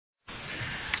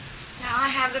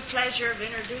have the pleasure of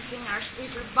introducing our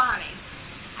speaker, Bonnie.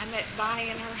 I met Bonnie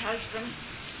and her husband,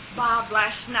 Bob,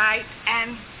 last night,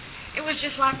 and it was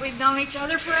just like we'd known each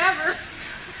other forever.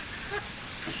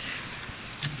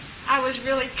 I was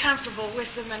really comfortable with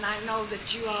them, and I know that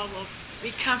you all will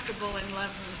be comfortable and love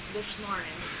them this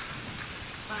morning.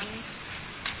 Bonnie?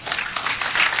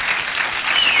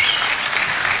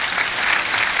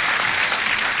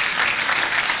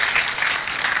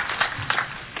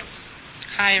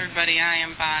 Hi, everybody. I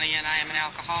am Bonnie, and I am an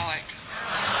alcoholic.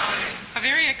 A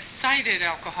very excited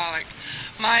alcoholic.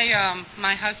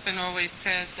 My husband always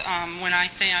says, when I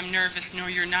say I'm nervous, no,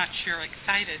 you're not, you're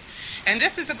excited. And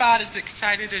this is about as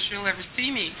excited as you'll ever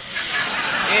see me.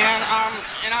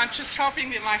 And I'm just hoping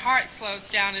that my heart slows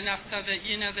down enough so that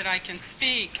you know that I can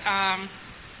speak.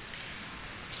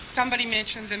 Somebody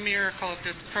mentioned the miracle of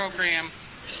this program.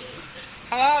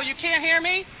 Hello, you can't hear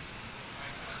me?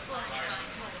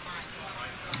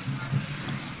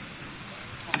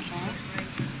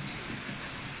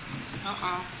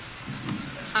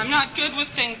 I'm not good with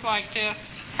things like this.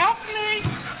 Help me!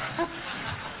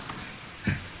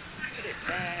 Put it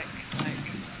back like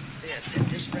this and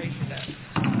just raise it up.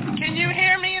 Can you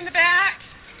hear me in the back?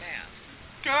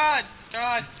 Yeah.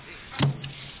 Good.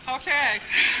 Okay.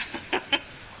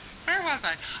 Where was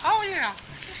I? Oh, yeah.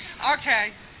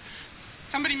 Okay.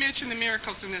 Somebody mentioned the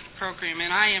miracles in this program,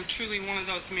 and I am truly one of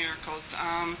those miracles.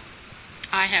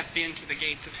 I have been to the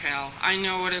gates of hell. I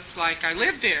know what it's like. I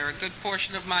lived there a good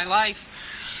portion of my life,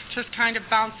 just kind of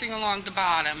bouncing along the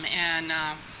bottom. And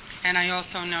I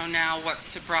also know now what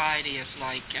sobriety is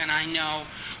like, and I know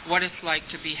what it's like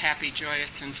to be happy, joyous,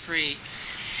 and free.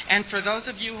 And for those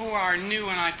of you who are new,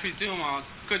 and I presume a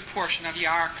good portion of you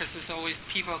are, because there's always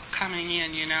people coming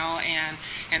in, you know,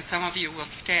 and some of you will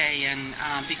stay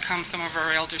and become some of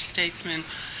our elder statesmen.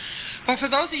 But for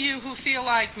those of you who feel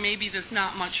like maybe there's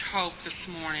not much hope this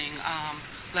morning,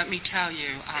 let me tell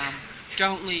you,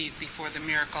 don't leave before the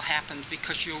miracle happens,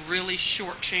 because you'll really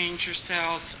shortchange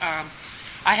yourselves.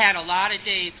 I had a lot of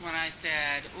days when I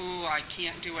said, ooh, I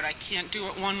can't do it. I can't do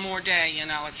it one more day, you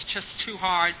know. It's just too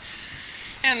hard.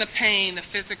 And the pain, the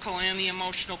physical and the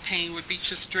emotional pain would be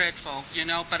just dreadful, you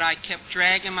know. But I kept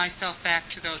dragging myself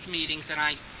back to those meetings, and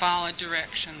I followed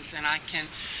directions. And I can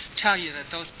tell you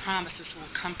that those promises will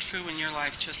come true in your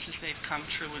life just as they've come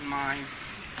true in mine.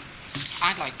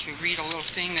 I'd like to read a little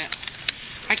thing that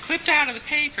I clipped out of the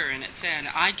paper, and it said,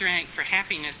 I drank for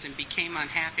happiness and became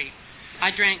unhappy.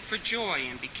 I drank for joy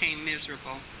and became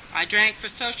miserable. I drank for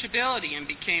sociability and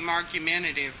became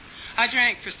argumentative. I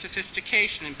drank for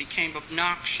sophistication and became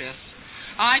obnoxious.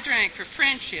 I drank for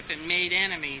friendship and made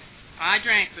enemies. I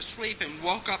drank for sleep and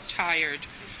woke up tired.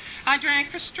 I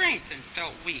drank for strength and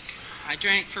felt weak. I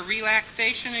drank for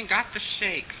relaxation and got the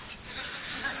shakes.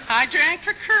 I drank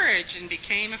for courage and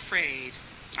became afraid.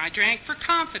 I drank for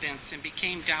confidence and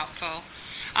became doubtful.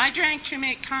 I drank to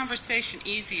make conversation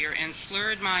easier and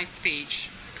slurred my speech.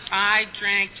 I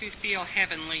drank to feel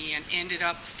heavenly and ended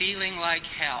up feeling like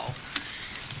hell.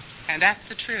 And that's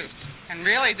the truth. And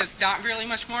really, there's not really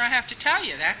much more I have to tell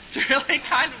you. That's really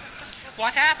kind of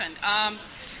what happened. I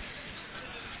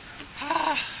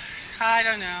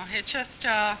don't know. It just,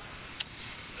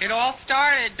 it all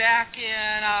started back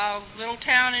in a little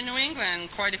town in New England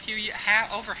quite a few years,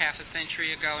 over half a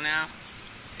century ago now.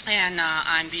 And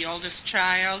I'm the oldest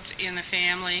child in the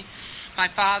family. My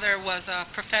father was a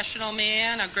professional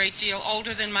man, a great deal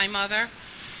older than my mother.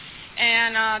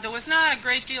 And there was not a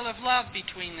great deal of love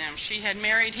between them. She had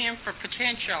married him for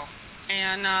potential.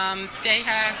 And they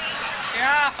had,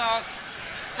 yeah, folks,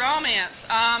 romance.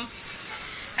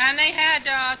 And they had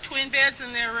twin beds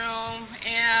in their room.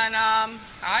 And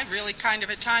I really kind of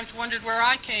at times wondered where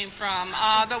I came from.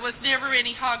 There was never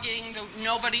any hugging.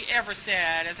 Nobody ever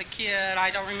said, as a kid,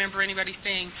 I don't remember anybody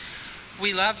saying,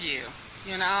 we love you,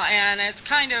 you know. And it's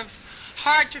kind of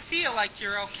hard to feel like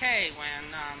you're okay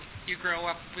when you grow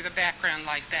up with a background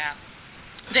like that.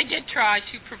 They did try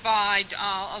to provide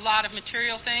a lot of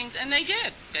material things, and they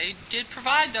did. They did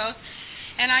provide those.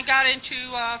 And I got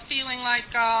into feeling like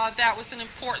that was an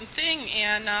important thing,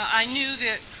 and I knew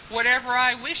that whatever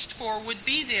I wished for would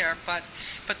be there, but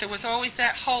there was always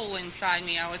that hole inside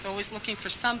me. I was always looking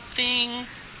for something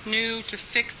new to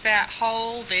fix that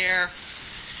hole there.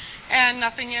 And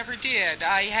nothing ever did.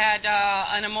 I had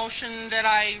an emotion that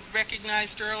I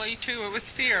recognized early, too. It was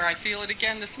fear. I feel it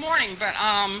again this morning. But,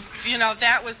 you know,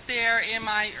 that was there in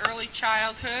my early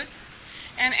childhood.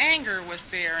 And anger was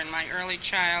there in my early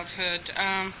childhood.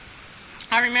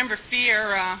 I remember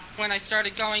fear when I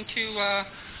started going to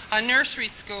a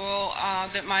nursery school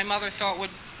that my mother thought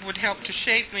would help to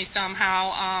shape me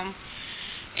somehow.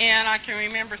 And I can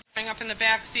remember sitting up in the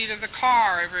back seat of the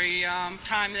car every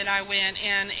time that I went,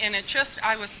 and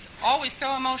I was always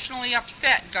so emotionally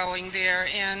upset going there,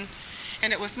 and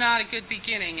it was not a good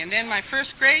beginning. And then my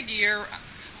first grade year,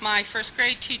 my first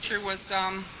grade teacher was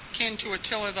kin to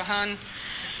Attila the Hun.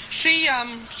 She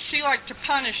liked to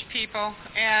punish people,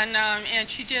 and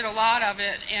she did a lot of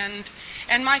it, and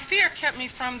my fear kept me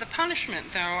from the punishment,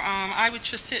 though. I would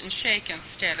just sit and shake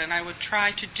instead, and I would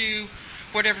try to do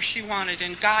whatever she wanted,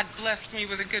 and God blessed me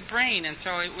with a good brain, and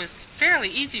so it was fairly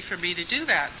easy for me to do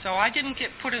that. So I didn't get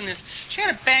put in this. She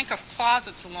had a bank of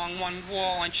closets along one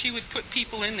wall, and she would put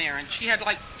people in there, and she had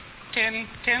like 10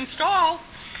 stalls.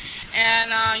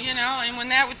 And, and when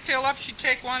that would fill up, she'd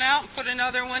take one out and put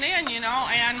another one in,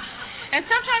 and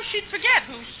sometimes she'd forget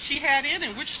who she had in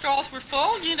and which stalls were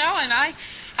full, and I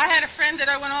had a friend that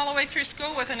I went all the way through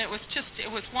school with, and it was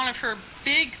one of her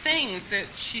big things that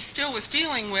she still was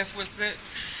dealing with was that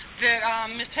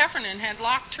Miss Heffernan had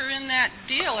locked her in that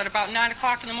deal at about 9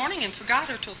 o'clock in the morning and forgot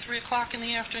her till 3 o'clock in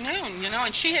the afternoon,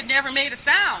 and she had never made a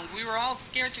sound. We were all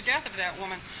scared to death of that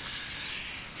woman.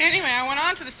 Anyway, I went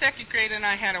on to the second grade, and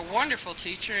I had a wonderful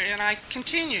teacher, and I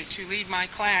continued to lead my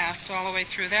class all the way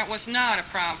through. That was not a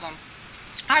problem.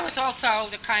 I was also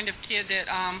the kind of kid that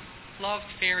loved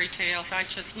fairy tales. I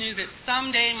just knew that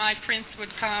someday my prince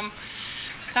would come.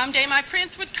 Someday my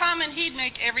prince would come, and he'd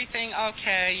make everything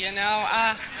okay,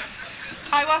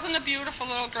 I wasn't a beautiful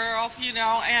little girl,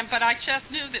 but I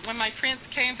just knew that when my prince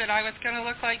came that I was going to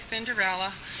look like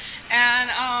Cinderella.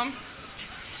 And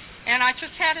I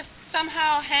just had to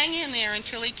somehow hang in there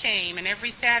until he came. And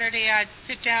every Saturday I'd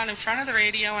sit down in front of the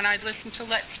radio and I'd listen to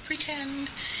Let's Pretend.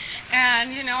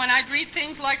 And, and I'd read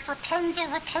things like, Rapunzel,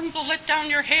 Rapunzel, let down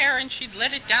your hair. And she'd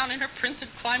let it down and her prince would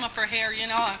climb up her hair,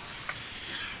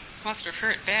 Must have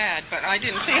hurt bad, but I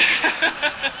didn't think.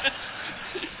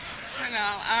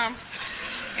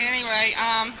 Anyway,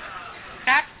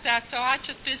 that's that. So I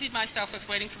just busied myself with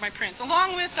waiting for my prince,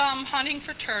 along with hunting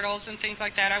for turtles and things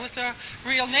like that. I was a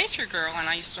real nature girl, and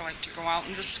I used to like to go out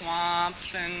in the swamps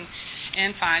and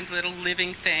find little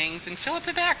living things and fill up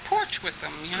the back porch with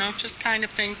them, just kind of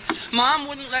things. Mom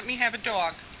wouldn't let me have a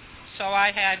dog, so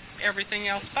I had everything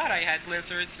else but. I had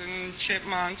lizards and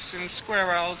chipmunks and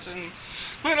squirrels and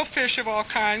little fish of all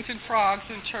kinds and frogs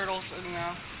and turtles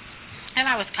and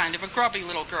I was kind of a grubby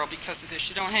little girl because of this.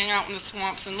 You don't hang out in the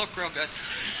swamps and look real good.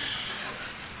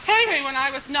 Anyway, when I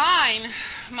was 9,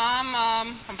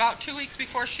 Mom, about 2 weeks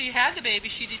before she had the baby,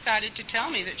 she decided to tell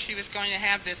me that she was going to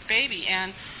have this baby,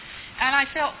 and I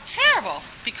felt terrible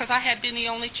because I had been the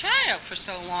only child for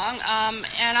so long,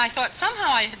 and I thought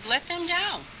somehow I had let them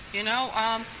down.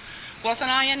 Wasn't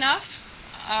I enough?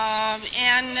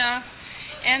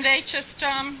 And they just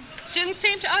didn't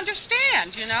seem to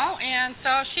understand, and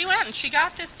so she went and she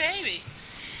got this baby.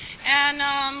 And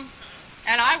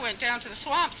I went down to the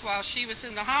swamps while she was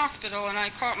in the hospital, and I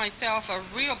caught myself a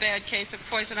real bad case of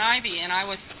poison ivy, and I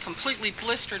was completely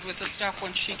blistered with the stuff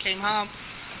when she came home.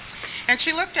 And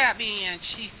she looked at me and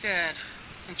she said,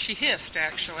 and she hissed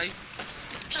actually,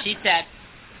 she said,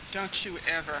 "Don't you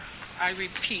ever, I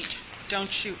repeat,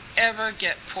 don't you ever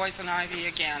get poison ivy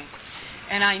again."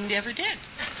 And I never did.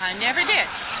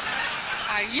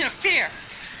 Fear.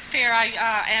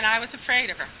 And I was afraid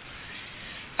of her.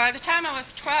 By the time I was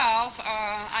 12,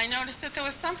 I noticed that there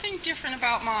was something different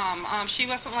about Mom. She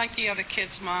wasn't like the other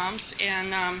kids' moms,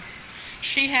 and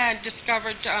she had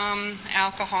discovered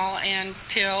alcohol and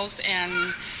pills,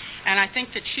 and I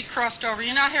think that she crossed over.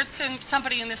 I heard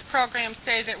somebody in this program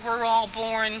say that we're all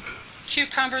born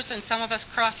cucumbers, and some of us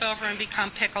cross over and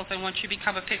become pickles, and once you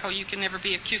become a pickle, you can never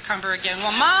be a cucumber again.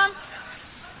 Well, Mom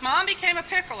became a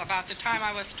pickle about the time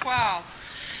I was 12,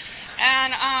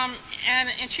 and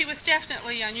she was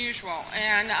definitely unusual,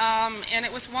 and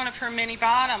it was one of her many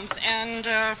bottoms, and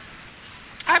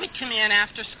I would come in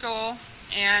after school,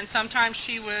 and sometimes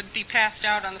she would be passed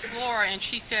out on the floor, and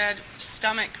she said,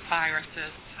 "Stomach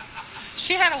viruses."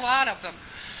 She had a lot of them.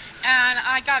 And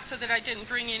I got so that I didn't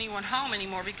bring anyone home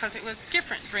anymore because it was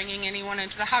different bringing anyone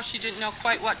into the house. You didn't know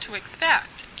quite what to expect.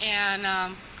 And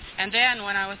then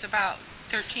when I was about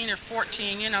 13 or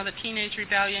 14, the teenage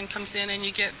rebellion comes in and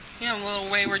you get, a little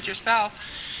wayward yourself.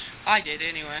 I did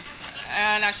anyway.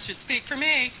 And I should speak for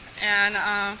me. And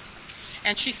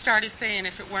she started saying,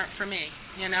 if it weren't for me,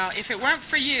 if it weren't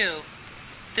for you,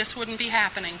 this wouldn't be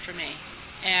happening for me.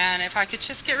 And if I could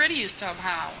just get rid of you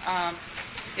somehow,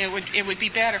 it would be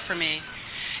better for me.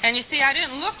 And you see, I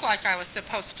didn't look like I was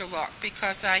supposed to look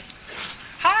because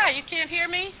Hi, you can't hear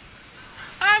me?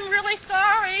 I'm really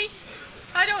sorry.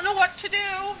 I don't know what to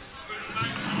do.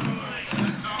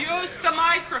 Use the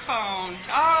microphone.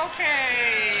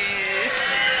 Okay.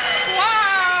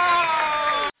 Wow.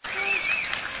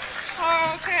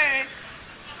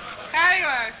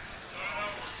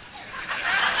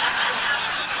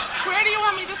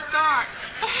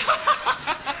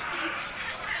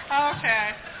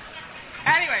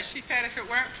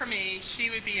 me she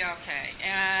would be okay.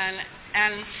 And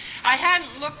I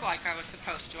hadn't looked like I was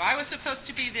supposed to. I was supposed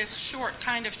to be this short,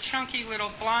 kind of chunky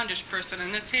little blondish person,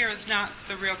 and this hair is not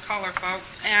the real color, folks.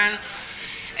 And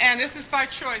this is by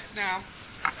choice now.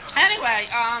 Anyway,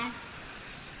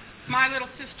 my little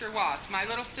sister was. My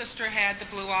little sister had the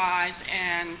blue eyes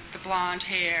and the blonde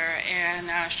hair,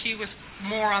 and she was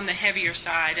more on the heavier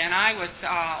side, and I was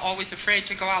always afraid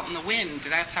to go out in the wind.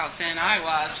 That's how thin I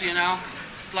was, you know.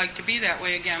 Like to be that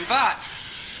way again. But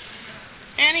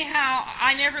anyhow,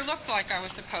 I never looked like I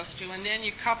was supposed to, and then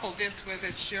you couple this with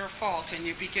it's your fault, and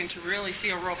you begin to really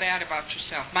feel real bad about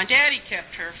yourself. My daddy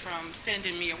kept her from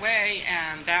sending me away,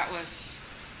 and that was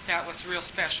real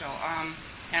special.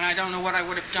 And I don't know what I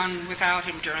would have done without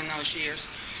him during those years.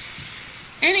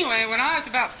 Anyway, when I was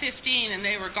about 15 and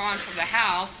they were gone from the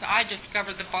house, I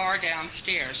discovered the bar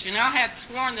downstairs. You know, I had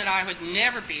sworn that I would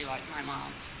never be like my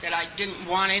mom, that I didn't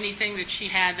want anything that she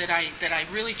had, that I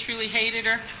really truly hated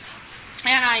her.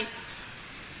 And I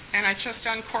just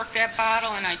uncorked that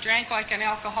bottle and I drank like an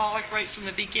alcoholic right from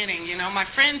the beginning. You know, my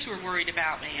friends were worried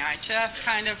about me. I just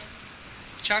kind of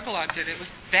chug-lugged it. It was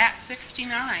that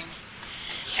 69.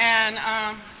 And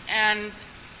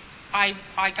I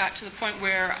got to the point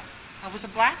where I was a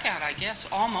blackout, I guess,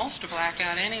 almost a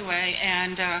blackout anyway,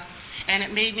 and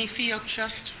it made me feel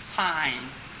just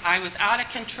fine. I was out of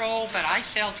control, but I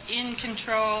felt in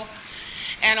control.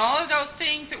 And all of those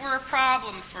things that were a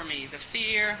problem for me, the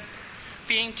fear,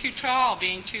 being too tall,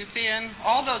 being too thin,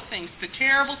 all those things, the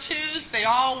terrible twos, they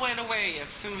all went away as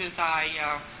soon as I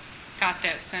got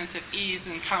that sense of ease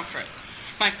and comfort.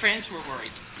 My friends were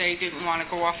worried. They didn't want to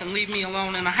go off and leave me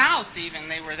alone in the house even.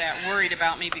 They were that worried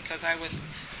about me because I was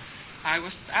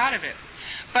out of it.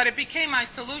 But it became my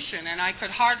solution, and I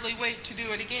could hardly wait to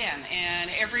do it again.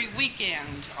 And every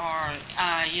weekend or,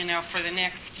 for the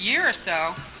next year or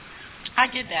so, I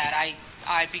did that.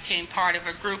 I became part of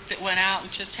a group that went out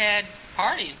and just had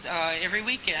parties every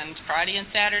weekend. Friday and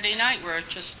Saturday night were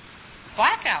just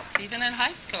blackouts, even in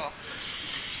high school.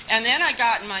 And then I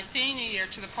got in my senior year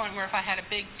to the point where if I had a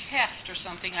big test or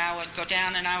something, I would go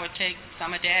down and I would take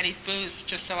some of Daddy's booze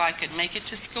just so I could make it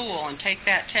to school and take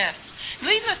that test.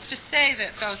 Needless to say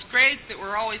that those grades that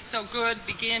were always so good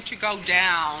began to go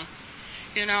down,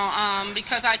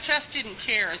 because I just didn't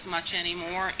care as much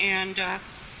anymore. And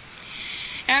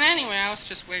anyway, I was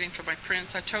just waiting for my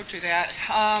prince. I told you that.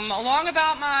 Along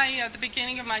about the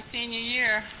beginning of my senior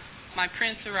year, my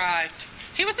prince arrived.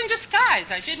 He was in disguise.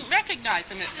 I didn't recognize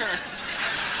him at first.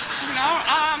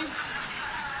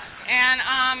 And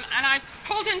I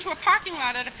pulled into a parking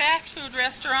lot at a fast food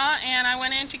restaurant, and I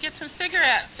went in to get some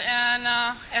cigarettes. And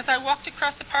as I walked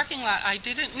across the parking lot, I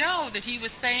didn't know that he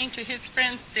was saying to his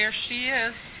friends, "There she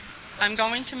is. I'm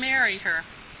going to marry her."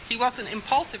 He wasn't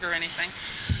impulsive or anything.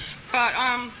 But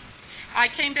I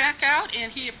came back out,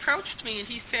 and he approached me, and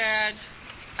he said,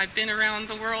 "I've been around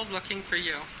the world looking for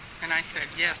you." And I said,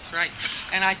 "Yes, right."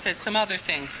 And I said some other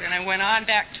things. And I went on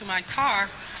back to my car.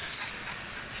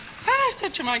 And I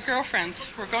said to my girlfriends,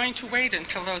 "We're going to wait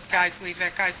until those guys leave.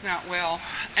 That guy's not well."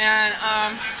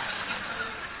 And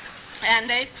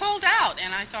they pulled out,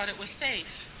 and I thought it was safe.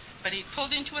 But he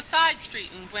pulled into a side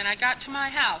street, and when I got to my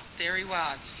house, there he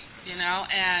was,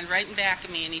 and right in back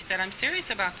of me. And he said, "I'm serious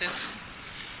about this.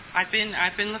 I've been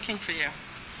looking for you."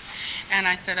 And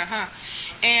I said, "Uh-huh."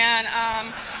 And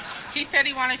he said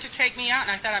he wanted to take me out,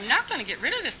 and I said, "I'm not going to get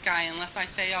rid of this guy unless I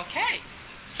say okay."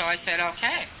 So I said,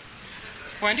 "Okay.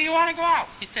 When do you want to go out?"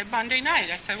 He said, "Monday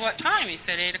night." I said, "What time?" He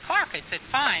said, 8 o'clock. I said,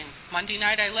 "Fine." Monday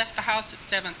night I left the house at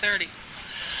 7:30.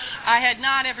 I had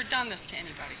not ever done this to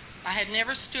anybody. I had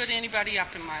never stood anybody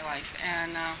up in my life.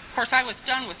 And, of course, I was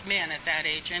done with men at that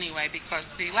age anyway, because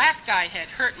the last guy had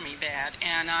hurt me bad,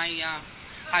 and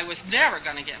I was never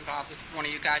going to get involved with one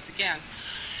of you guys again.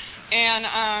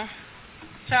 And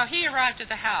so he arrived at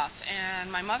the house,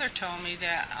 and my mother told me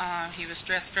that he was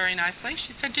dressed very nicely.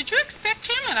 She said, "Did you expect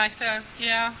him?" And I said,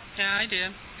 yeah, I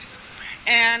did.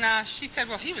 And she said,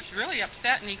 "Well, he was really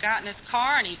upset, and he got in his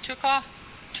car, and he took off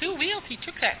 2 wheels. He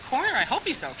took that corner. I hope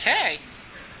he's okay."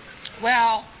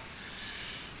 Well,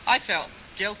 I felt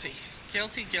guilty,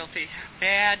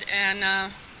 bad. And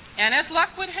as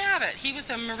luck would have it, he was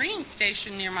a Marine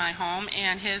stationed near my home,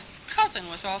 and his cousin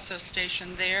was also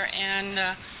stationed there,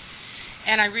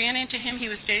 and I ran into him. He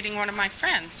was dating one of my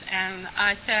friends, and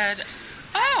I said,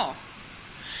 "Oh,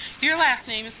 your last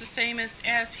name is the same as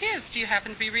his. Do you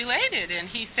happen to be related?" And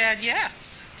he said, "Yes."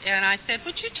 And I said,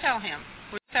 "Would you tell him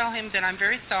that I'm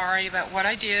very sorry about what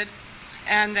I did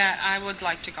and that I would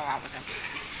like to go out with him?"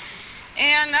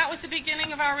 And that was the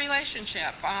beginning of our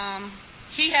relationship.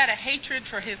 He had a hatred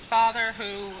for his father,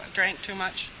 who drank too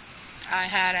much. I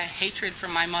had a hatred for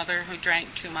my mother who drank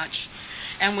too much,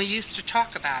 and we used to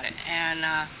talk about it, and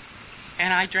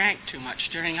I drank too much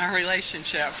during our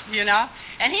relationship, you know.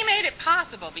 And he made it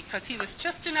possible because he was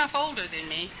just enough older than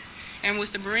me, and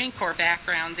with the Marine Corps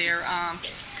background there,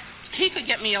 he could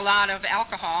get me a lot of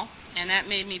alcohol, and that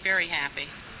made me very happy.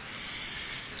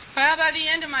 Well, by the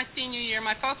end of my senior year,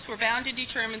 my folks were bound and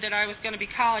determined that I was going to be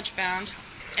college-bound,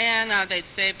 and they'd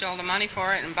saved all the money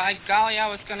for it, and by golly, I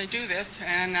was going to do this.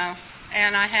 And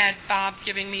I had Bob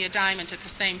giving me a diamond at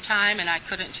the same time, and I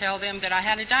couldn't tell them that I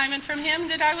had a diamond from him,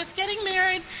 that I was getting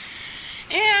married.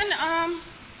 And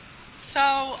so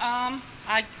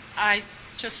I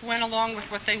just went along with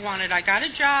what they wanted. I got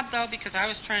a job, though, because I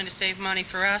was trying to save money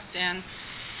for us, and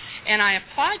I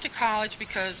applied to college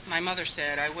because my mother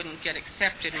said I wouldn't get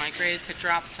accepted. My grades had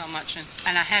dropped so much,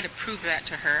 and I had to prove that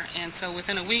to her. And so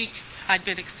within a week, I'd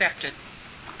been accepted,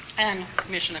 and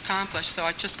mission accomplished. So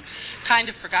I just kind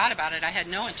of forgot about it. I had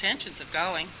no intentions of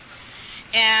going.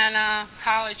 And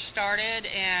college started,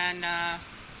 and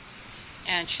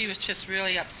she was just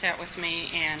really upset with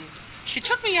me. And she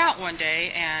took me out one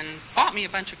day and bought me a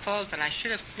bunch of clothes, and I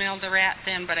should have smelled the rat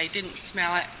then, but I didn't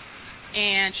smell it.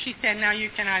 And she said, now you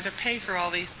can either pay for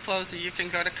all these clothes or you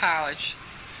can go to college.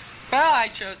 Well, I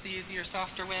chose the easier,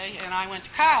 softer way, and I went to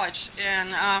college.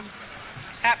 And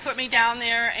that put me down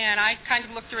there, and I kind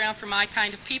of looked around for my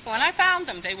kind of people, and I found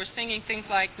them. They were singing things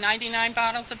like 99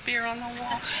 bottles of beer on the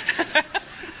wall.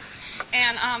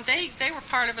 And they were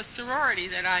part of a sorority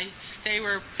that they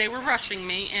were rushing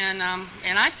me, and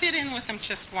I fit in with them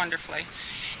just wonderfully.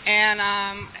 And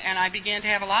I began to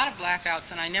have a lot of blackouts,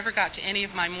 and I never got to any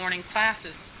of my morning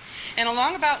classes. And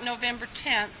along about November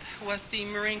 10th was the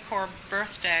Marine Corps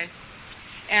birthday,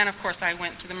 and of course I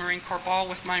went to the Marine Corps ball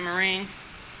with my Marine,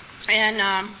 and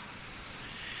I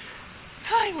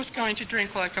was going to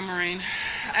drink like a Marine.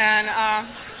 And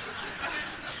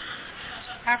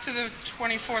after the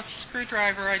 24th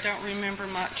screwdriver, I don't remember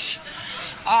much.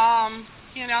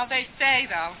 You know, they say,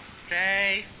 though,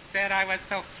 they said I was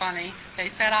so funny.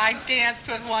 They said I danced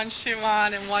with one shoe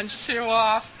on and one shoe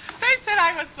off. They said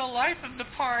I was the life of the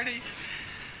party.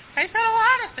 They said a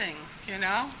lot of things, you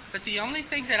know. But the only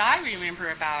thing that I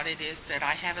remember about it is that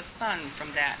I have a son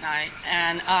from that night.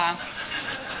 And,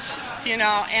 you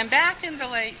know, and back in the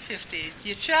late 50s,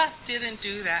 you just didn't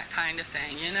do that kind of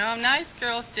thing, you know. Nice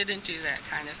girls didn't do that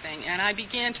kind of thing. And I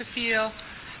began to feel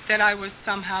that I was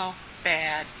somehow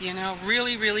bad, you know,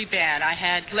 really, really bad. I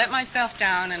had let myself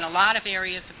down in a lot of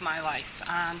areas of my life.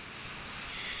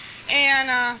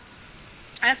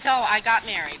 And so I got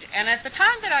married. And at the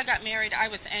time that I got married, I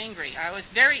was angry. I was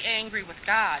very angry with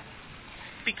God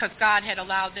because God had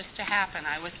allowed this to happen.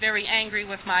 I was very angry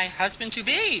with my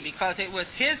husband-to-be because it was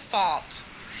his fault,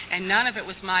 and none of it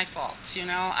was my fault, you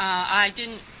know. I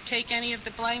didn't take any of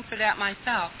the blame for that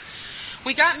myself.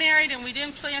 We got married, and we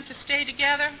didn't plan to stay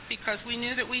together because we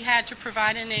knew that we had to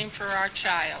provide a name for our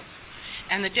child.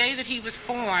 And the day that he was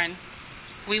born,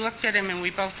 we looked at him, and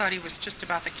we both thought he was just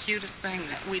about the cutest thing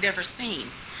that we'd ever seen.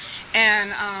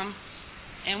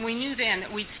 And we knew then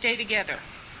that we'd stay together,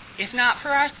 if not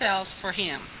for ourselves, for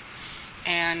him.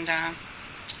 And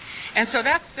so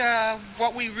that's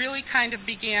what we really kind of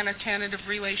began a tentative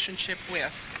relationship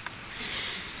with.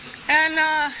 And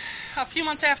a few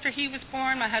months after he was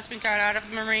born, my husband got out of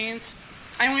the Marines,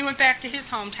 and we went back to his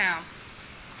hometown,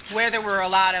 where there were a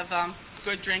lot of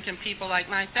good drinking people like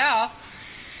myself,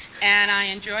 and I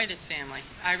enjoyed his family.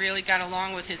 I really got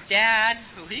along with his dad,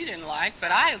 who he didn't like,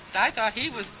 but I thought he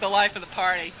was the life of the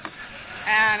party.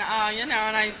 And you know,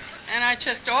 and I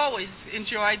just always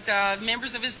enjoyed the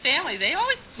members of his family. They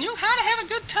always knew how to have a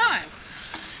good time.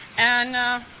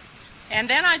 And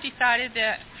then I decided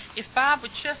that if Bob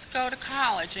would just go to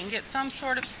college and get some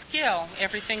sort of skill,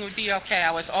 everything would be okay. I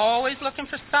was always looking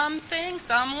for something,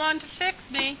 someone to fix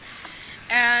me.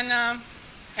 And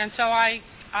so I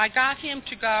got him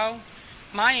to go.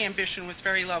 My ambition was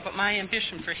very low, but my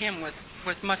ambition for him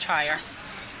was much higher.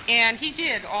 And he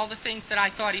did all the things that I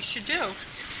thought he should do.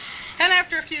 And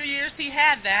after a few years, he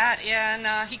had that,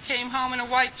 and he came home in a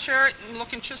white shirt and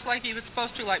looking just like he was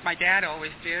supposed to, like my dad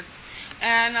always did.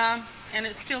 And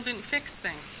it still didn't fix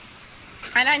things.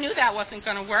 And I knew that wasn't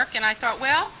going to work, and I thought,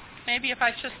 well, maybe if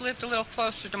I just lived a little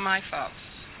closer to my folks.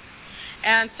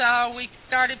 And so we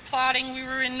started plotting. We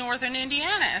were in northern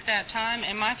Indiana at that time,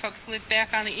 and my folks lived back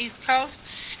on the East Coast.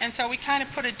 And so we kind of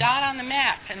put a dot on the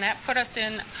map, and that put us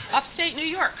in upstate New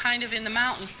York, kind of in the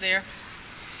mountains there.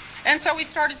 And so we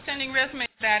started sending resumes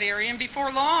to that area, and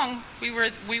before long, we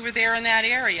were there in that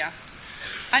area.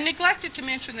 I neglected to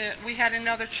mention that we had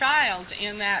another child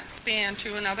in that span,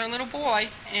 too, another little boy.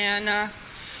 And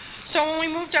So when we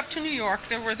moved up to New York,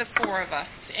 there were the four of us,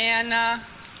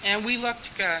 and we looked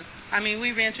good. I mean,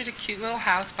 we rented a cute little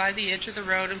house by the edge of the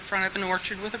road in front of an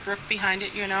orchard with a brook behind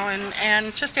it,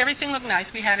 and just everything looked nice.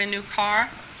 We had a new car.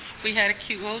 We had a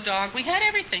cute little dog. We had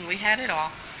everything. We had it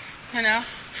all,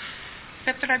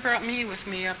 except that I brought me with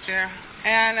me up there,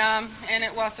 and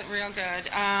it wasn't real good.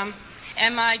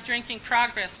 And my drinking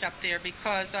progressed up there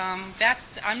because I'm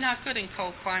not good in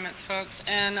cold climates, folks,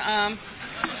 and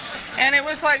it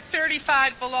was like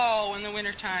 35 below in the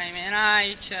wintertime, and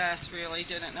I just really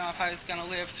didn't know if I was going to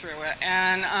live through it.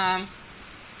 And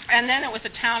then it was a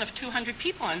town of 200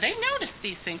 people, and they notice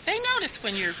these things. They notice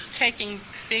when you're taking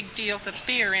big deals of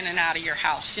beer in and out of your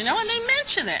house, and they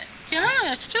mention it.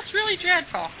 It's just really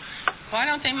dreadful. Why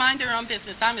don't they mind their own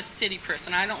business? I'm a city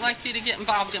person. I don't like you to get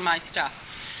involved in my stuff.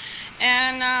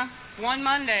 And one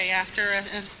Monday after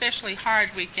an especially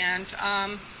hard weekend,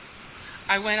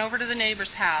 I went over to the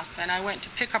neighbor's house, and I went to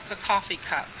pick up the coffee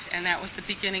cup, and that was the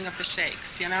beginning of the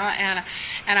shakes, and I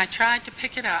tried to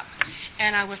pick it up,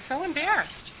 and I was so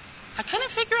embarrassed. I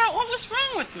couldn't figure out what was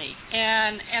wrong with me,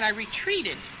 and I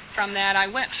retreated from that. I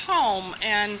went home,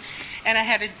 and I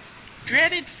had a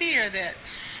dreaded fear that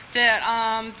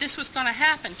this was going to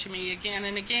happen to me again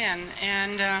and again,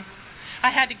 and I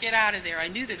had to get out of there. I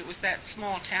knew that it was that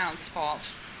small town's fault.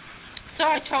 So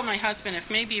I told my husband if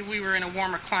maybe we were in a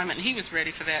warmer climate, and he was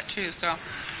ready for that too. So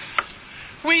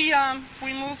we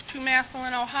moved to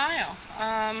Massillon, Ohio,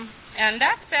 and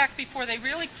that's back before they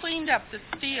really cleaned up the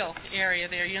steel area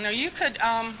there. You could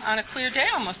on a clear day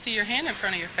almost see your hand in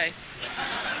front of your face,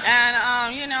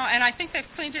 and and I think they've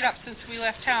cleaned it up since we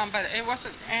left town, but it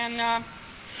wasn't, and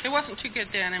it wasn't too good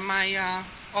then. And my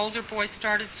older boy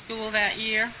started school that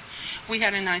year. We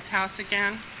had a nice house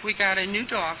again. We got a new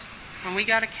dog, and we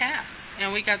got a cat,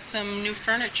 and we got some new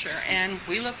furniture, and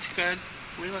we looked good.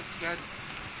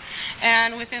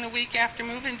 And within a week after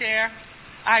moving there,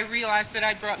 I realized that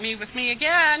I brought me with me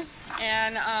again,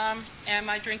 and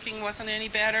my drinking wasn't any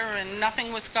better, and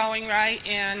nothing was going right.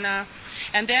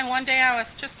 And then one day I was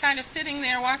just kind of sitting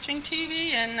there watching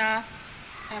TV, and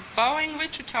Boeing,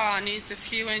 Wichita needs a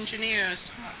few engineers.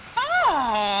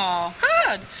 Oh,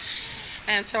 good.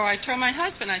 And so I told my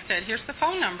husband, I said, here's the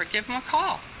phone number, give him a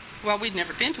call. Well, we'd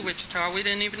never been to Wichita. We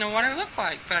didn't even know what it looked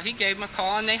like. But he gave him a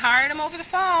call, and they hired him over the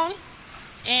phone.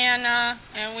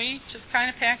 And we just kind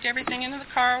of packed everything into the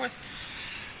car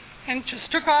and just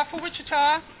took off for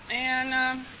Wichita.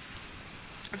 And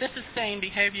this is sane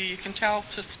behavior. You can tell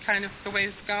just kind of the way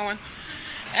it's going.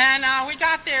 And we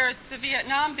got there. It's the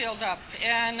Vietnam buildup,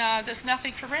 and there's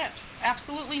nothing for rent.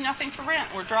 Absolutely nothing for rent.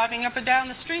 We're driving up and down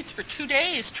the streets for 2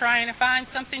 days trying to find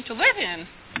something to live in.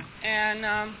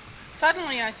 And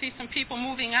suddenly I see some people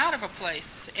moving out of a place.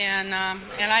 And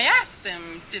I asked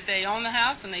them, did they own the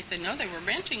house? And they said, no, they were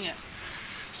renting it.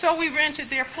 So we rented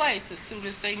their place as soon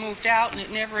as they moved out, and it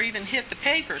never even hit the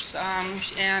papers.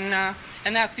 And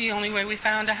that's the only way we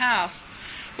found a house.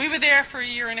 We were there for a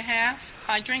year and a half.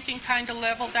 My drinking kind of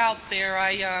leveled out there.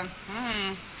 I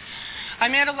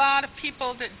met a lot of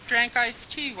people that drank iced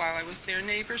tea while I was there,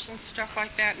 neighbors and stuff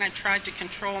like that, and I tried to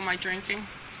control my drinking.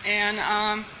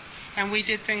 And we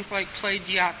did things like played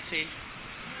Yahtzee.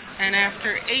 And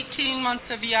after 18 months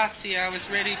of Yahtzee, I was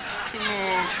ready to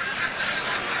move.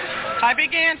 I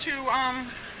began to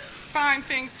find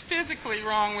things physically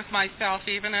wrong with myself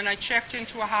even, and I checked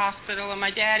into a hospital, and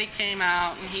my daddy came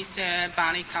out, and he said,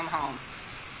 Bonnie, come home.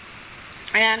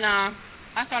 And I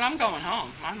thought, I'm going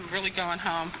home. I'm really going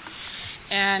home.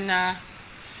 And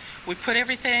we put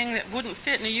everything that wouldn't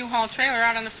fit in a U-Haul trailer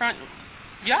out on the front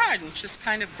yard and just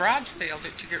kind of garage sailed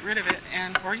it to get rid of it,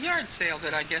 or yard sailed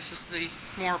it, I guess is the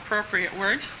more appropriate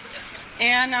word.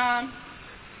 And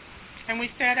we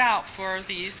set out for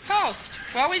the East Coast.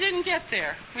 Well, we didn't get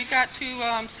there. We got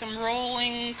to some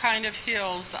rolling kind of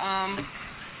hills.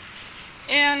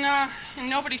 And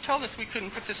nobody told us we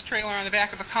couldn't put this trailer on the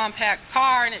back of a compact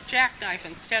car and it jackknife.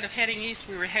 Instead of heading east,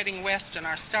 we were heading west, and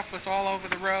our stuff was all over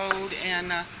the road.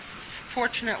 And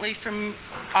fortunately for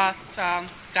us,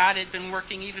 God had been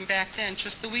working even back then.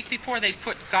 Just the week before, they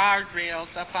put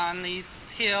guardrails up on these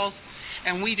hills,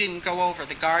 and we didn't go over.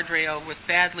 The guardrail was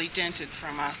badly dented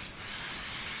from us.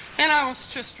 And I was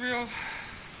just real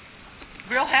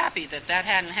happy that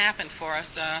hadn't happened for us,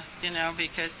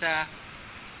 because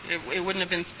it wouldn't have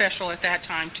been special at that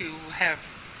time to have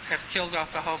killed off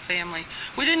the whole family.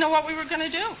 We didn't know what we were going to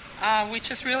do. We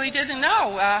just really didn't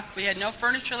know. We had no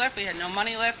furniture left. We had no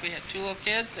money left. We had 2 little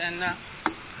kids. And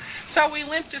so we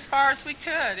limped as far as we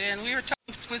could. And we were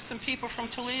talking with some people from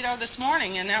Toledo this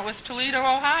morning, and that was Toledo,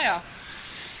 Ohio.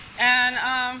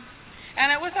 And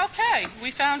it was okay.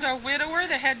 We found a widower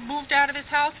that had moved out of his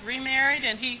house, remarried,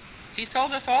 and he He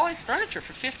sold us all his furniture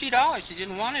for $50. He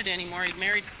didn't want it anymore. He'd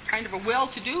married kind of a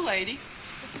well-to-do lady.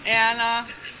 And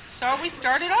so we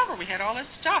started over. We had all this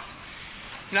stuff.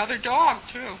 Another dog,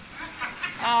 too.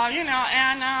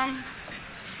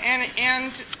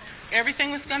 And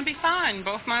everything was going to be fine.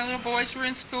 Both my little boys were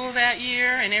in school that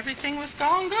year, and everything was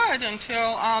going good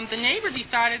until the neighbor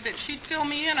decided that she'd fill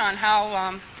me in on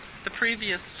how the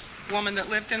previous woman that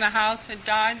lived in the house had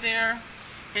died there.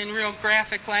 In real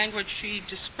graphic language, she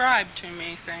described to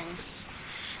me things,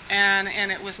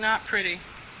 and it was not pretty.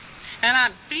 And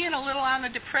I'm being a little on the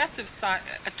depressive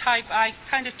type. I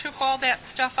kind of took all that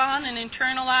stuff on and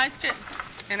internalized it,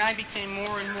 and I became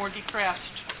more and more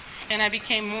depressed. And I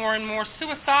became more and more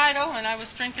suicidal, and I was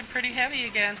drinking pretty heavy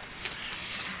again.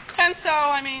 And so,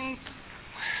 I mean,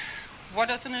 what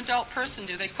does an adult person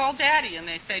do? They call Daddy, and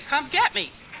they say, come get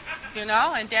me,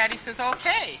 and Daddy says,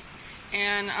 okay.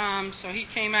 And so he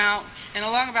came out, and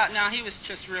along about now, he was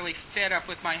just really fed up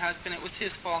with my husband. It was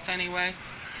his fault anyway.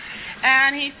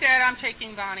 And he said, I'm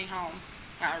taking Bonnie home.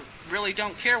 I really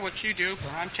don't care what you do, but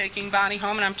I'm taking Bonnie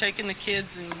home, and I'm taking the kids,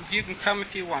 and you can come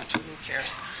if you want to. Who cares?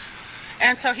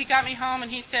 And so he got me home,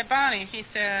 and he said, Bonnie, he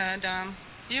said,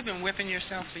 you've been whipping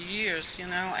yourself for years,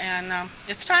 and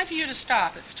it's time for you to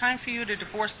stop. It's time for you to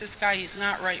divorce this guy. He's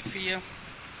not right for you.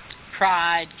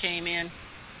 Pride came in.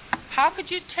 How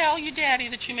could you tell your daddy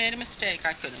that you made a mistake?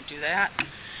 I couldn't do that.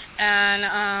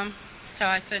 And so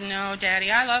I said, no,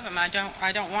 Daddy, I love him. I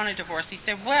don't want a divorce. He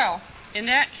said, well, in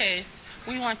that case,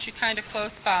 we want you kind of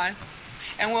close by,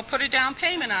 and we'll put a down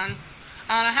payment on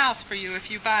a house for you if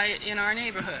you buy it in our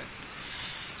neighborhood.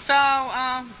 So,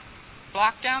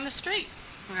 block down the street,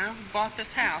 bought this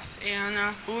house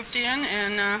and moved in,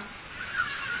 and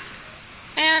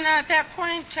at that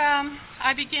point,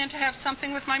 I began to have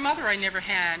something with my mother I never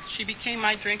had. She became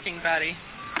my drinking buddy,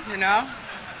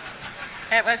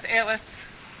 It was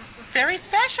very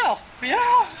special,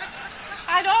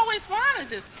 I'd always wanted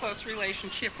this close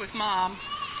relationship with Mom.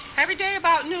 Every day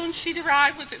about noon, she'd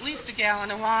arrive with at least a gallon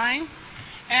of wine.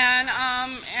 And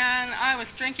I was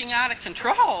drinking out of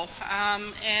control,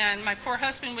 and my poor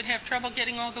husband would have trouble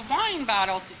getting all the wine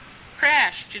bottles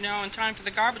crashed, in time for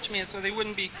the garbage man, so they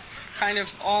wouldn't be kind of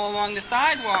all along the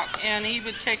sidewalk, and he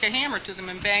would take a hammer to them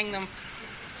and bang them.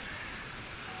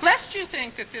 Lest you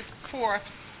think that this poor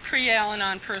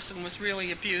pre-Al-Anon person was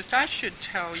really abused, I should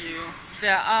tell you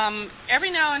that every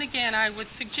now and again I would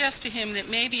suggest to him that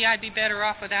maybe I'd be better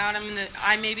off without him, and that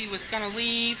I maybe was going to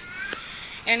leave.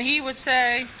 And he would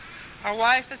say, a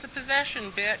wife is a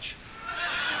possession, bitch.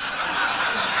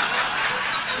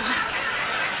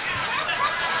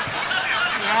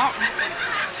 Well,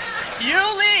 you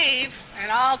leave,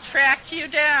 and I'll track you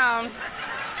down,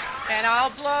 and I'll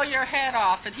blow your head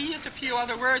off. And he used a few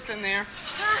other words in there.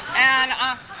 And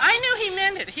I knew he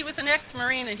meant it. He was an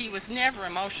ex-Marine, and he was never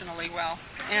emotionally well.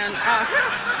 And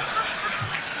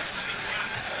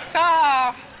so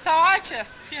I just,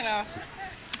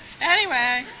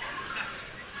 Anyway,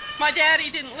 my daddy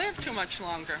didn't live too much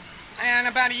longer. And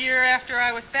about a year after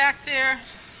I was back there,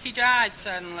 he died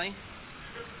suddenly.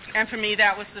 And for me,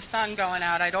 that was the sun going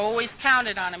out. I'd always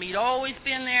counted on him. He'd always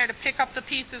been there to pick up the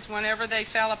pieces whenever they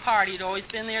fell apart. He'd always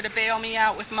been there to bail me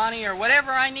out with money or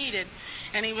whatever I needed.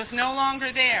 And he was no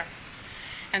longer there.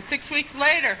 And 6 weeks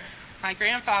later, my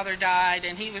grandfather died,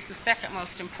 and he was the second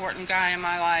most important guy in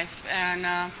my life.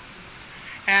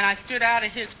 And I stood out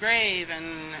at his grave,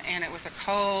 and it was a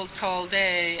cold, cold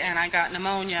day, and I got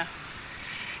pneumonia.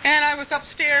 And I was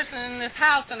upstairs in this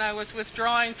house, and I was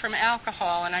withdrawing from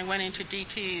alcohol, and I went into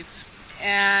DTs.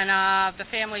 And the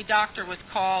family doctor was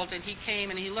called, and he came,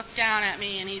 and he looked down at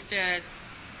me, and he said,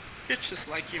 "It's just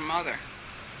like your mother."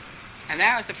 And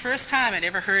that was the first time I'd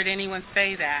ever heard anyone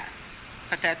say that.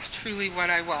 But that's truly what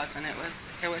I was, and it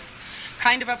was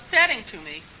kind of upsetting to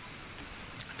me.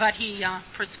 But he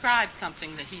prescribed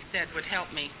something that he said would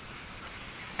help me.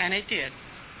 And it did.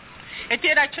 It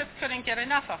did. I just couldn't get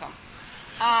enough of them.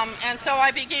 And so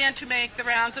I began to make the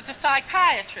rounds of the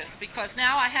psychiatrist, because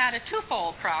now I had a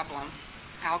twofold problem,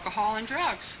 alcohol and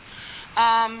drugs.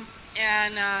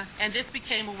 And this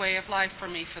became a way of life for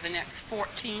me for the next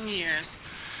 14 years.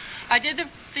 I did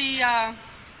the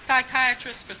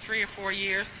psychiatrist for 3 or 4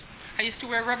 years. I used to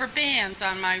wear rubber bands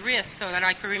on my wrists so that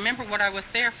I could remember what I was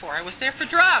there for. I was there for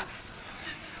drugs.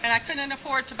 And I couldn't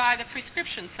afford to buy the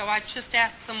prescriptions, so I just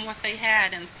asked them what they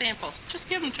had in samples. Just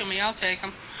give them to me, I'll take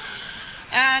them.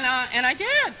 And I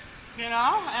did, and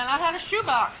I had a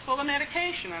shoebox full of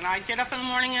medication, and I'd get up in the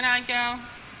morning and I'd go,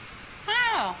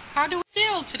 "Well, how do we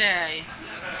feel today?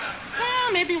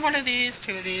 Well, maybe one of these,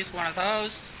 2 of these, one of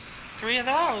those." 3 of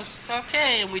those.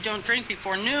 Okay, and we don't drink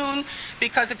before noon,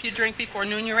 because if you drink before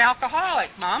noon, you're alcoholic.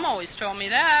 Mom always told me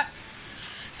that.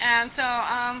 And so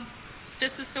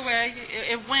this is the way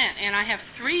it went. And I have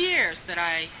 3 years that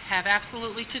I have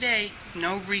absolutely today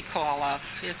no recall of.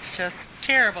 It's just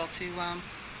terrible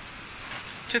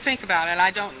to think about it. I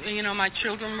don't, my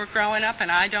children were growing up,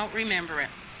 and I don't remember it.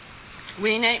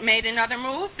 We made another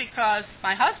move because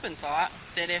my husband thought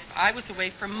that if I was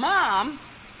away from Mom,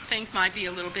 things might be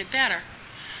a little bit better.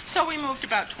 So we moved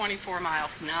about 24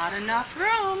 miles. Not enough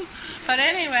room. But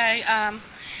anyway,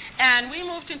 and we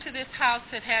moved into this house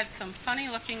that had some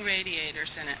funny-looking radiators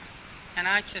in it. And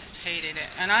I just hated it.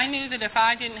 And I knew that if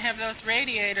I didn't have those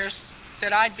radiators,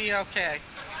 that I'd be okay.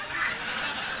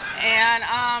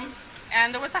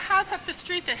 And there was a house up the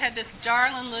street that had this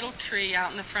darling little tree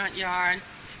out in the front yard.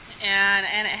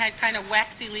 And it had kind of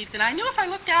waxy leaves. And I knew if I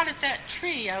looked out at that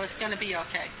tree, I was going to be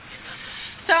okay.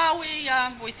 So we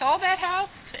sold that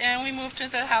house, and we moved to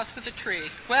the house with the tree.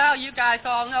 Well, you guys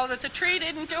all know that the tree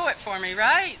didn't do it for me,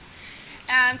 right?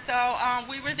 And so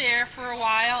we were there for a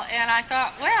while, and I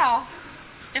thought, well,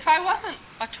 if I wasn't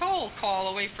a toll call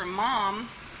away from Mom,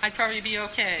 I'd probably be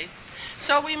okay.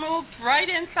 So we moved right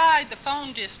inside the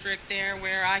phone district there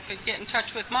where I could get in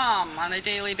touch with Mom on a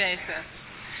daily basis.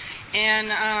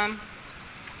 And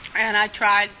I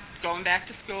tried going back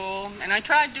to school, and I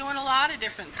tried doing a lot of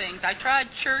different things. I tried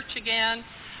church again.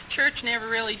 Church never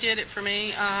really did it for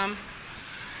me.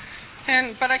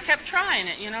 But I kept trying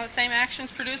it. The same actions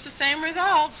produce the same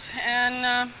results.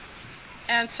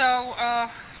 And so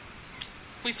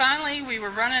we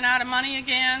were running out of money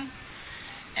again.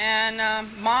 And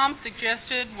Mom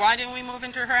suggested, why didn't we move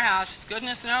into her house?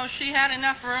 Goodness knows she had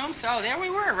enough room. So there we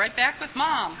were, right back with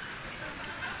Mom.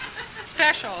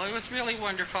 Special. It was really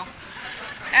wonderful.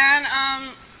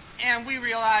 And we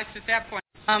realized at that point.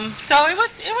 So it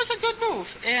was a good move.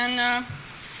 And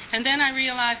then I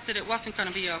realized that it wasn't going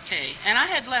to be okay. And I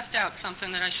had left out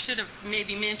something that I should have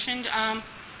maybe mentioned.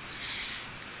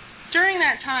 During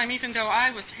that time, even though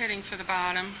I was heading for the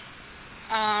bottom,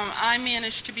 I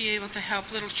managed to be able to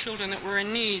help little children that were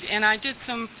in need. And I did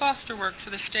some foster work for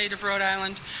the state of Rhode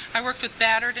Island. I worked with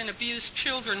battered and abused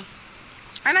children.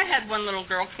 And I had one little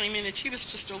girl came in, and she was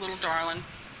just a little darling.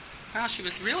 Well, she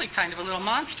was really kind of a little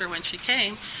monster when she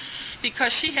came,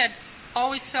 because she had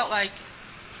always felt like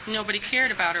nobody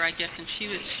cared about her, I guess, and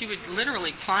she would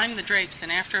literally climb the drapes.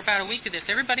 And after about a week of this,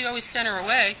 everybody always sent her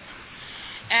away.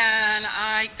 And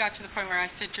I got to the point where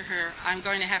I said to her, I'm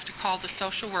going to have to call the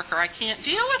social worker. I can't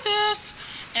deal with this.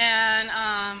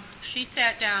 And she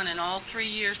sat down, and all 3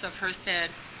 years of her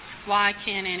said, why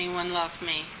can't anyone love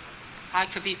me? I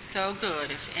could be so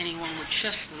good if anyone would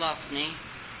just love me.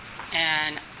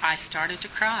 And I started to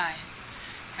cry.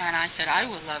 And I said, I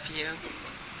will love you.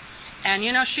 And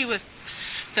she was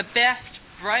the best,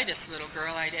 brightest little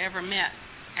girl I'd ever met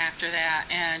after that.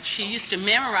 And she used to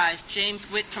memorize James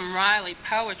Whitcomb Riley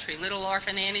poetry. Little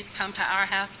orphan Annie's come to our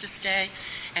house to stay.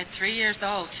 At 3 years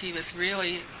old, she was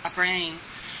really a brain.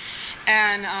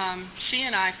 And she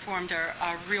and I formed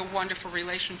a real wonderful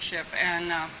relationship,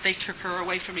 and they took her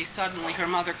away from me suddenly. Her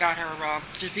mother got her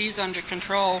disease under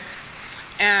control,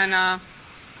 and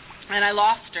I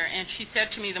lost her. And she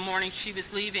said to me the morning she was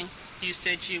leaving, you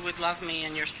said you would love me,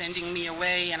 and you're sending me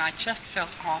away. And I just felt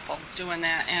awful doing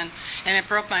that, and it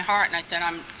broke my heart. And I said,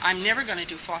 I'm never going to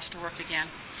do foster work again.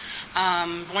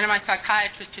 One of my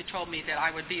psychiatrists had told me that I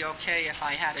would be okay if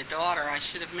I had a daughter. I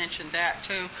should have mentioned that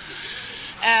too.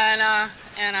 And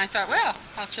I thought, well,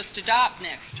 I'll just adopt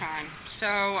next time. So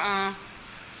I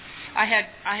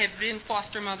had been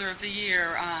foster mother of the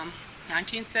year,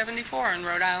 1974 in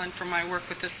Rhode Island for my work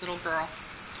with this little girl.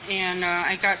 And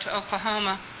I got to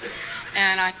Oklahoma,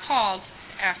 and I called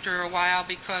after a while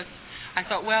because I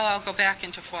thought, well, I'll go back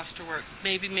into foster work.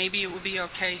 Maybe it will be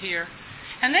okay here.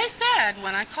 And they said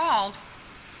when I called,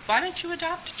 why don't you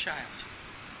adopt a child?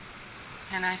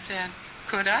 And I said,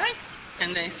 could I?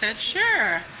 And they said,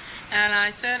 sure. And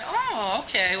I said, oh,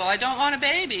 okay, well, I don't want a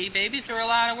baby. Babies are a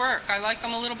lot of work. I like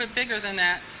them a little bit bigger than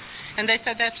that. And they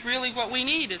said, that's really what we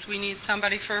need, is we need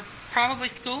somebody for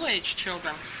probably school-age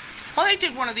children. Well, they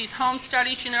did one of these home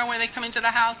studies, where they come into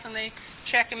the house and they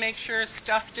check and make sure it's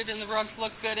dusted and the rugs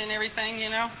look good and everything,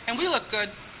 And we looked good.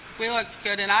 We looked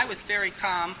good, and I was very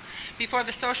calm. Before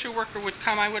the social worker would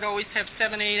come, I would always have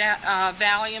 7, 8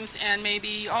 Valiums and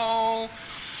maybe,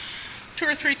 2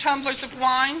 or 3 tumblers of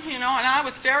wine, and I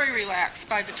was very relaxed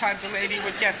by the time the lady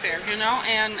would get there,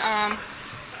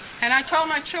 And I told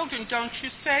my children, don't you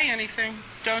say anything.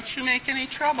 Don't you make any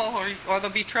trouble, or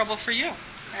there'll be trouble for you.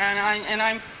 And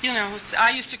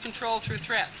I used to control through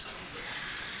threats.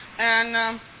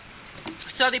 And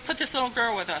So they put this little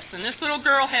girl with us, and this little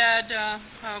girl had,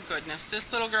 this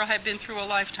little girl had been through a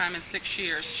lifetime in 6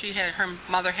 years. Her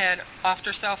mother had offed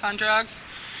herself on drugs,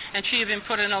 and she had been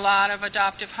put in a lot of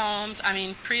pre-adoptive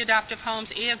homes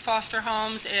and foster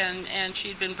homes, and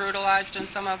she'd been brutalized in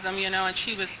some of them, and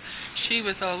she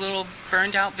was a little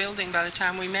burned out building by the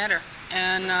time we met her,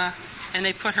 and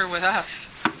they put her with us,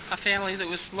 a family that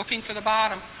was looking for the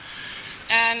bottom.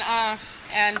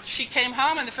 And she came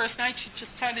home, and the first night she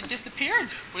just kind of disappeared.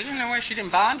 We didn't know where. She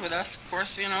didn't bond with us, of course,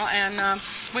 and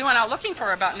we went out looking for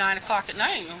her about 9 o'clock at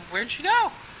night. Where'd she go?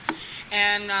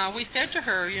 And we said to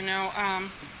her,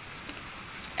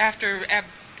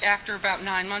 after about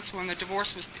 9 months, when the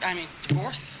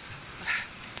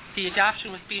the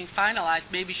adoption was being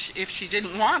finalized, maybe if she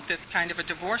didn't want this kind of a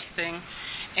divorce thing,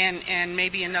 and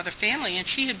maybe another family, and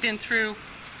she had been through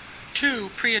 2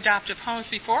 pre-adoptive homes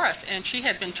before us, and she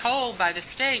had been told by the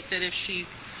state that if she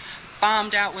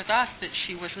bombed out with us, that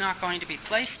she was not going to be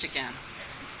placed again.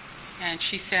 And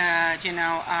she said,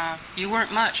 you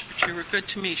weren't much, but you were good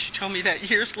to me. She told me that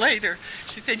years later.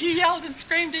 She said, you yelled and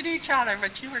screamed at each other,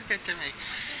 but you were good to me.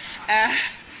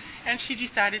 And she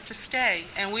decided to stay.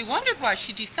 And we wondered why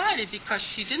she decided, because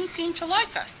she didn't seem to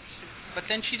like us. But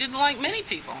then she didn't like many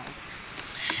people.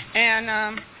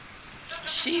 And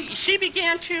she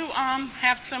began to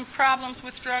have some problems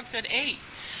with drugs at 8.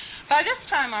 By this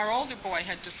time, our older boy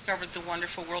had discovered the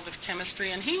wonderful world of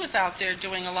chemistry, and he was out there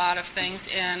doing a lot of things,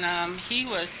 and he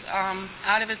was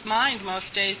out of his mind most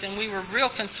days, and we were real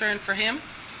concerned for him.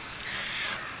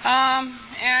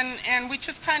 And we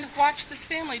just kind of watched this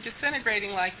family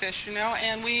disintegrating like this,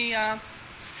 and we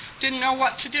didn't know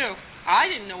what to do. I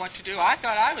didn't know what to do. I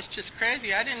thought I was just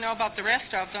crazy. I didn't know about the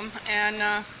rest of them, and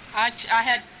I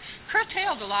had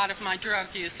curtailed a lot of my drug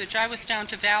usage. I was down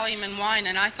to Valium and wine,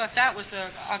 and I thought that was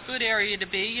a good area to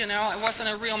be. It wasn't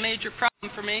a real major problem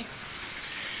for me.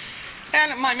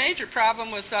 And my major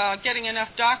problem was getting enough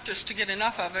doctors to get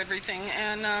enough of everything,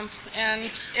 and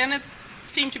it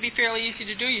seemed to be fairly easy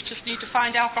to do. You just need to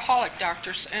find alcoholic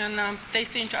doctors, and they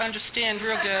seem to understand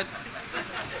real good.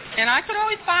 And I could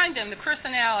always find them, the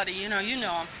personality, you know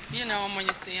them when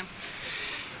you see them.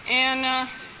 And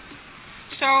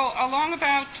so along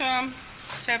about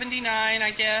 79,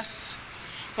 I guess,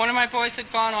 one of my boys had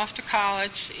gone off to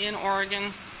college in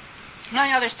Oregon.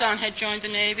 My other son had joined the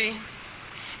Navy,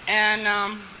 and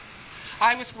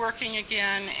I was working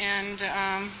again,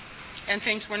 and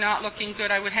things were not looking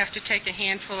good. I would have to take a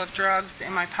handful of drugs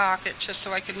in my pocket just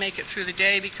so I could make it through the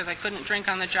day, because I couldn't drink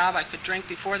on the job. I could drink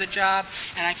before the job,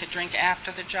 and I could drink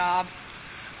after the job.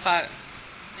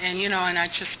 And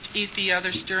I'd just eat the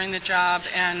others during the job,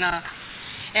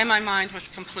 and my mind was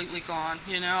completely gone.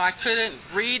 I couldn't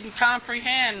read and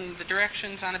comprehend the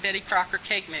directions on a Betty Crocker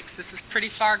cake mix. This is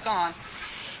pretty far gone.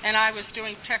 And I was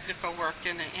doing technical work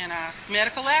in a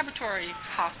medical laboratory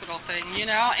hospital thing,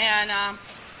 and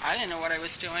I didn't know what I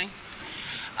was doing.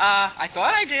 I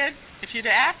thought I did. If you'd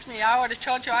asked me, I would have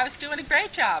told you I was doing a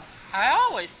great job. I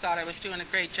always thought I was doing a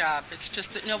great job. It's just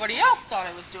that nobody else thought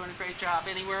I was doing a great job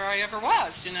anywhere I ever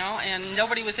was, and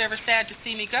nobody was ever sad to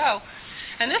see me go.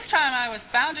 And this time I was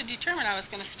bound and determined I was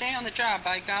going to stay on the job.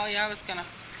 By golly, I was going to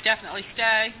definitely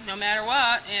stay no matter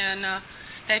what, and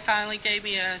they finally gave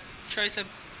me a choice of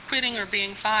quitting or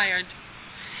being fired.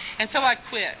 And so I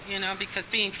quit, because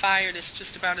being fired is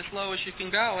just about as low as you can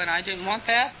go, and I didn't want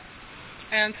that.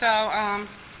 And so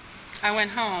I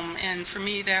went home, and for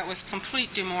me that was complete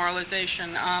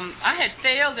demoralization. I had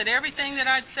failed at everything that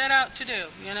I'd set out to do,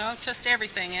 just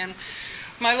everything. And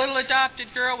my little adopted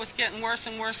girl was getting worse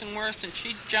and worse and worse, and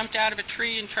she jumped out of a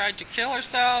tree and tried to kill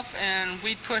herself, and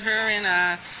we'd put her in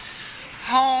a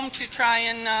home to try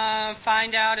and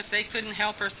find out if they couldn't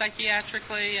help her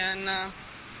psychiatrically, and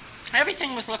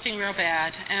everything was looking real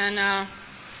bad. And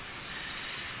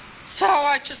so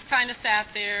I just kind of sat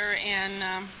there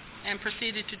and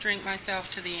proceeded to drink myself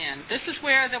to the end. This is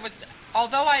where there was,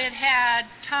 although I had had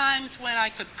times when I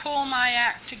could pull my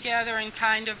act together and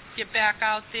kind of get back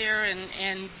out there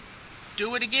and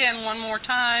do it again one more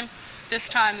time, this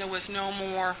time there was no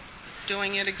more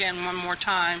doing it again one more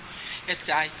time.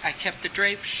 I kept the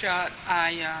drapes shut.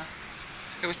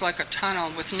 It was like a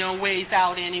tunnel with no ways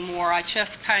out anymore. I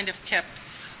just kind of kept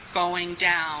going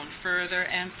down further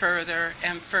and further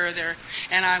and further,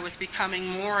 and I was becoming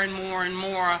more and more and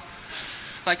more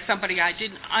like somebody I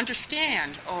didn't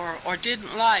understand or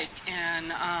didn't like,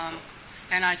 and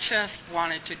I just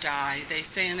wanted to die. They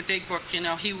say in the big book,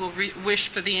 he will wish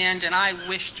for the end, and I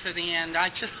wished for the end. I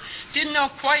just didn't know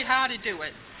quite how to do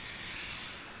it.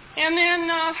 And then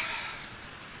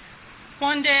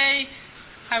one day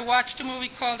I watched a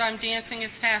movie called I'm Dancing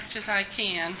as Fast as I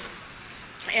Can,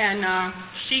 and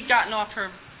she'd gotten off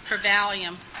her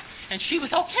Valium, and she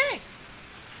was okay.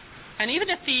 And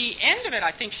even at the end of it,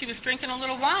 I think she was drinking a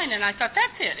little wine, and I thought,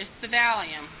 that's it. It's the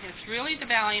Valium. It's really the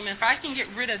Valium. If I can get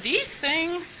rid of these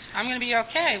things, I'm going to be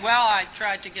okay. Well, I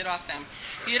tried to get off them.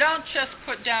 You don't just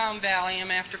put down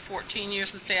Valium after 14 years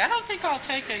and say, I don't think I'll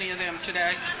take any of them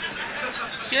today.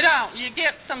 You don't. You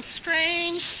get some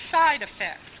strange side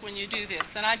effects when you do this.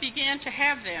 And I began to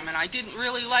have them, and I didn't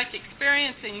really like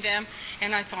experiencing them,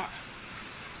 and I thought,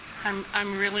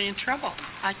 I'm really in trouble.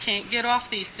 I can't get off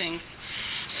these things.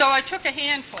 So I took a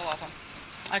handful of them.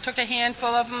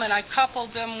 And I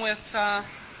coupled them with a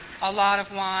lot of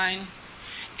wine,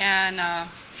 and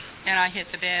I hit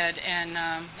the bed, and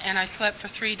I slept for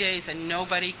 3 days, and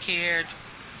nobody cared.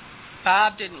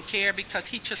 Bob didn't care because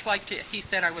he just liked it. He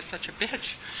said I was such a bitch.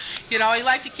 You know, he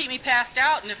liked to keep me passed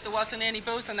out, and if there wasn't any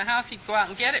booze in the house, he'd go out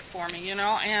and get it for me, you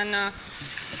know. And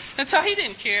so he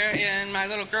didn't care, and my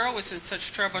little girl was in such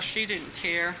trouble, she didn't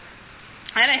care.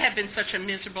 And I had been such a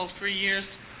miserable 3 years.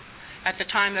 At the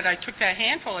time that I took that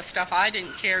handful of stuff, I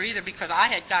didn't care either because I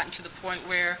had gotten to the point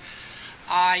where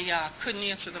I couldn't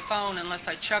answer the phone unless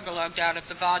I chug-a-lugged out of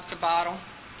the vodka bottle.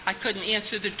 I couldn't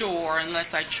answer the door unless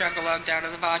I chug-a-lugged out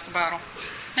of the vodka bottle.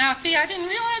 Now, see, I didn't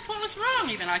realize what was wrong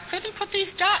even. I couldn't put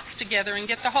these dots together and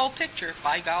get the whole picture.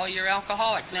 By golly, you're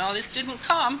alcoholic. No, this didn't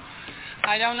come.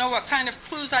 I don't know what kind of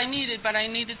clues I needed, but I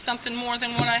needed something more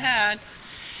than what I had.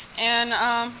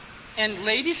 And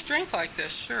ladies drink like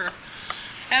this, sure.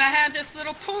 And I had this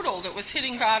little poodle that was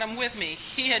hitting bottom with me.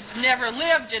 He had never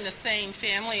lived in a sane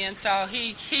family, and so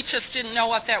he just didn't know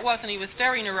what that was, and he was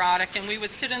very neurotic, and we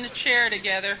would sit in the chair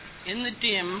together in the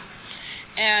dim,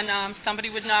 and somebody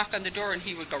would knock on the door, and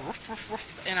he would go, woof, woof, woof,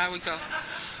 and I would go,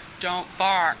 don't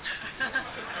bark.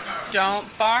 Don't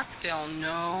bark. They'll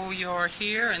know you're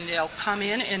here, and they'll come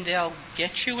in, and they'll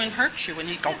get you and hurt you. And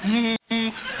he'd go,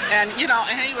 and, you know,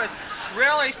 and he was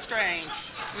really strange.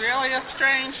 Really a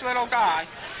strange little guy.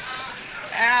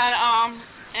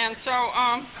 And so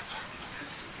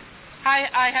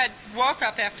I had woke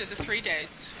up after the 3 days,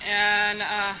 and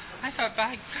I thought,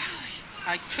 by golly,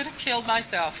 I could have killed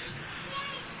myself.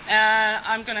 And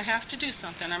I'm going to have to do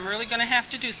something. I'm really going to have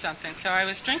to do something. So I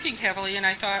was drinking heavily, and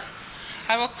I thought,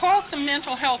 I will call some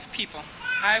mental health people.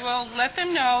 I will let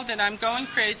them know that I'm going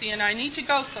crazy and I need to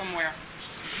go somewhere.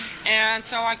 And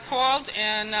so I called,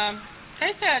 and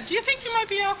they said, do you think you might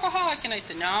be alcoholic? And I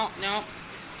said, no,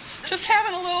 just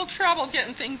having a little trouble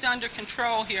getting things under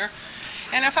control here.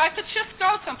 And if I could just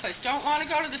go someplace, don't want to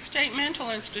go to the state mental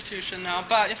institution though,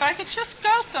 but if I could just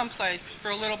go someplace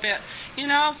for a little bit, you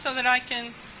know, so that I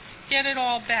can get it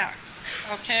all back,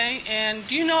 okay? And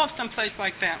do you know of someplace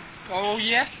like that? Oh,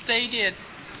 yes, they did.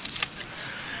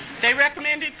 They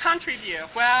recommended Country View.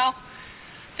 Well,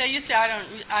 they used to,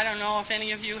 I don't know if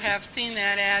any of you have seen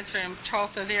that ad from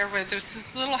Tulsa there, where there's this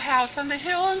little house on the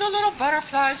hill and the little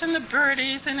butterflies and the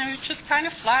birdies, and they're just kind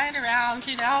of flying around,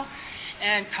 you know,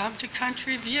 and come to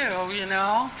Country View, you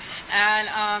know. And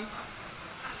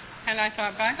I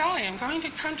thought, by golly, I'm going to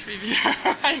Country View.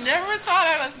 I never thought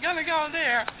I was going to go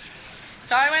there.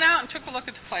 So I went out and took a look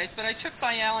at the place, but I took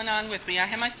my Al-Anon with me. I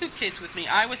had my suitcase with me.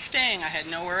 I was staying. I had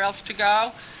nowhere else to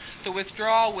go. The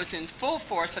withdrawal was in full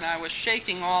force, and I was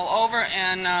shaking all over,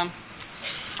 and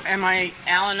my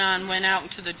Al-Anon went out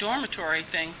into the dormitory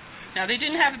thing. Now, they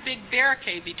didn't have a big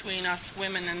barricade between us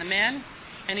women and the men,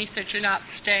 and he said, you're not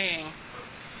staying.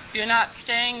 You're not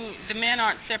staying. The men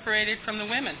aren't separated from the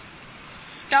women.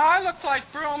 Now, I looked like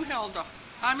Broomhilda.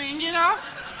 I mean, you know,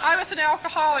 I was an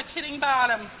alcoholic hitting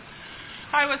bottom.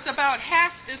 I was about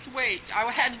half this weight.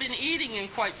 I hadn't been eating in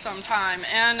quite some time,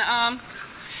 and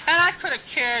I could have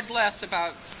cared less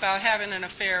about having an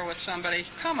affair with somebody.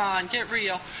 Come on, get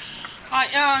real. I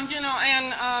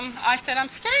said, I'm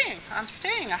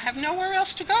staying. I have nowhere else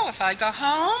to go. If I go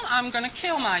home, I'm going to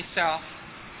kill myself.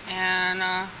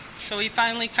 And so he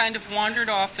finally kind of wandered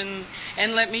off and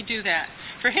let me do that.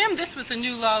 For him, this was a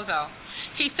new low, though.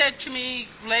 He said to me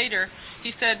later,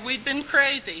 he said, we've been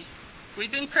crazy.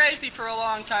 We've been crazy for a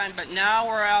long time, but now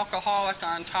we're alcoholic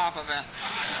on top of it.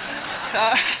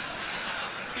 So,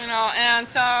 you know, and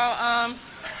so,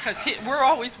 because we're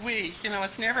always we, you know,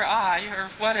 it's never I or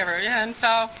whatever. And so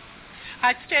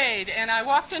I stayed, and I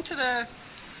walked into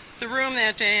the room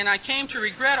that day, and I came to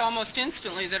regret almost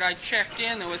instantly that I'd checked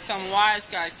in. There was some wise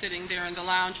guy sitting there in the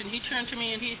lounge, and he turned to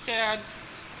me and he said,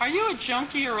 are you a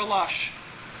junkie or a lush?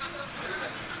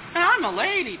 And I'm a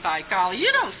lady, by golly.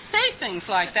 You don't say things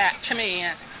like that to me.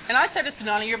 And I said, it's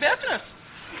none of your business.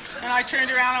 And I turned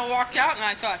around and walked out, and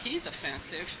I thought, he's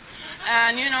offensive.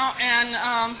 And, you know,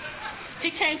 and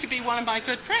he came to be one of my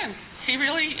good friends. He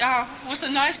really was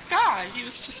a nice guy. He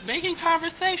was just making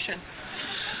conversation.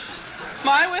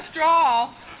 My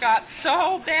withdrawal got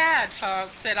so bad,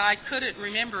 folks, that I couldn't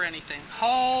remember anything.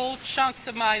 Whole chunks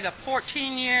of the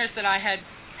 14 years that I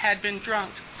had been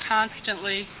drunk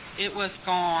constantly, it was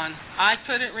gone. I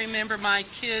couldn't remember my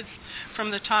kids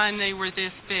from the time they were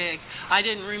this big. I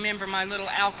didn't remember my little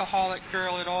alcoholic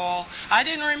girl at all. I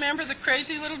didn't remember the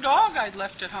crazy little dog I'd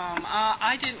left at home.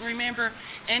 I didn't remember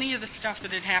any of the stuff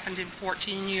that had happened in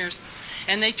 14 years.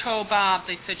 And they told Bob,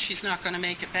 they said, she's not going to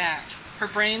make it back. Her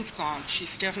brain's gone. She's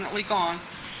definitely gone.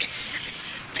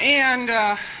 And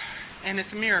it's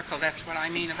a miracle. That's what I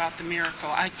mean about the miracle.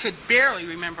 I could barely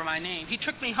remember my name. He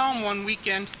took me home one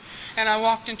weekend, and I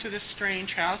walked into this strange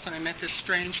house, and I met this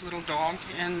strange little dog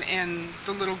and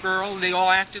the little girl. They all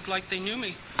acted like they knew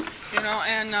me,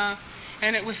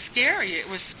 and it was scary. It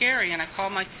was scary, and I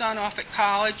called my son off at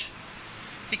college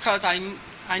because I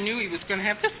knew he was going to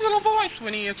have this little voice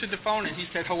when he answered the phone, and he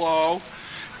said, hello.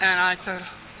 And I said,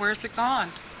 where's it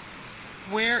gone?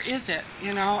 Where is it?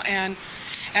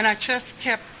 And I just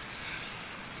kept,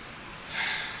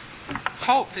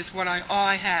 hope is all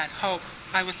I had, hope.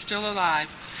 I was still alive.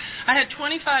 I had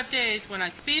 25 days when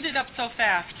I speeded up so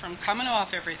fast from coming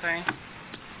off everything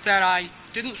that I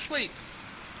didn't sleep.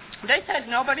 They said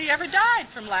nobody ever died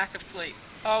from lack of sleep.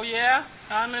 Oh, yeah?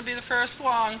 I'm going to be the first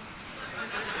one.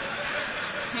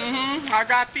 I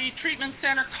got the treatment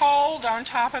center cold on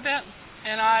top of it,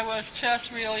 and I was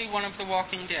just really one of the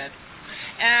walking dead.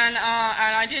 And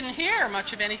I didn't hear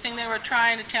much of anything they were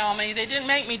trying to tell me. They didn't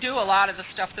make me do a lot of the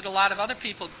stuff that a lot of other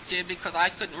people did because I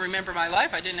couldn't remember my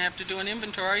life. I didn't have to do an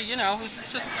inventory, it was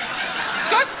just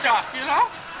good stuff,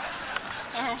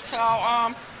 So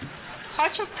I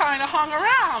just kind of hung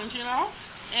around,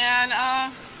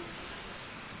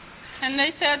 and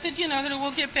they said that, that it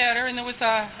will get better. And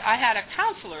I had a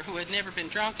counselor who had never been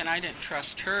drunk, and I didn't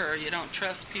trust her. You don't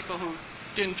trust people who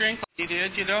didn't drink like he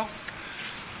did,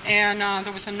 And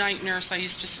there was a night nurse I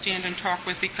used to stand and talk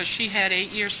with because she had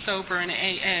 8 years sober in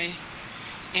AA,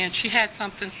 and she had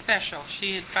something special.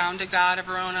 She had found a God of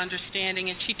her own understanding,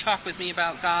 and she talked with me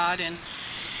about God, and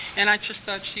I just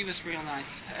thought she was real nice.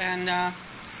 And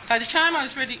by the time I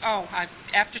was ready,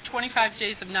 after 25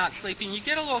 days of not sleeping, you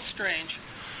get a little strange.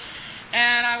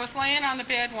 And I was laying on the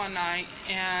bed one night,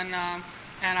 and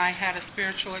I had a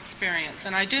spiritual experience.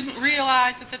 And I didn't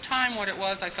realize at the time what it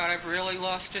was. I thought I've really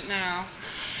lost it now.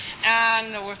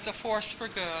 And there was the force for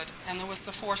good, and there was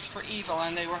the force for evil,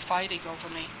 and they were fighting over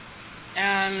me.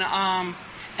 And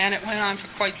it went on for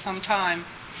quite some time.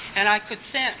 And I could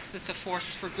sense that the force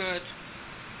for good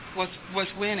was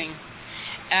winning.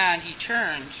 And he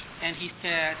turned, and he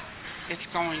said, it's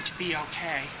going to be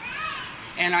okay.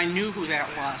 And I knew who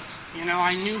that was.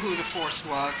 I knew who the force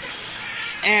was.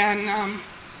 And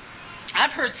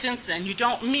I've heard since then, you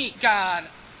don't meet God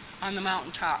on the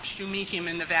mountaintops. You meet him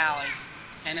in the valley.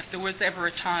 And if there was ever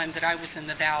a time that I was in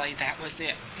the valley, that was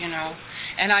it,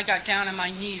 And I got down on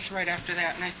my knees right after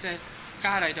that, and I said,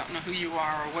 God, I don't know who you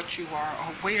are or what you are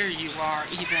or where you are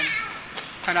even,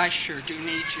 but I sure do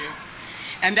need you.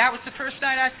 And that was the first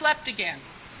night I slept again.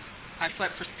 I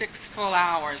slept for 6 full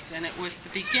hours, and it was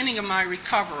the beginning of my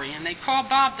recovery. And they called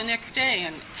Bob the next day,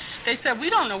 and they said, we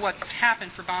don't know what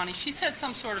happened for Bonnie. She's had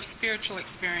some sort of spiritual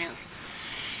experience,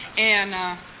 and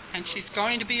she's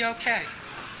going to be okay.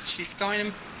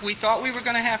 We thought we were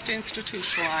going to have to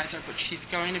institutionalize her, but she's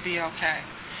going to be okay.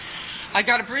 I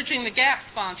got a Bridging the Gap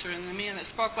sponsor, and the man that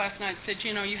spoke last night said,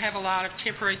 you have a lot of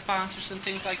temporary sponsors and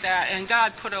things like that, and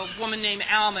God put a woman named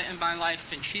Alma in my life,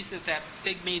 and she's at that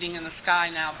big meeting in the sky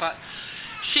now, but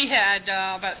she had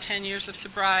about 10 years of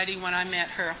sobriety when I met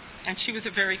her, and she was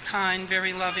a very kind,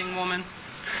 very loving woman,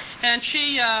 and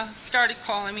she started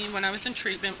calling me when I was in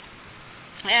treatment,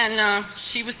 and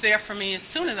she was there for me as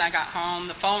soon as I got home.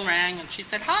 The phone rang, and she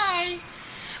said, hi.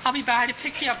 I'll be by to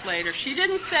pick you up later. She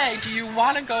didn't say, do you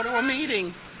want to go to a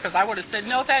meeting? Because I would have said,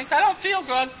 no, thanks, I don't feel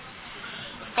good.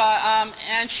 But,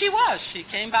 and she was. She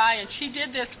came by, and she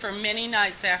did this for many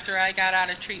nights after I got out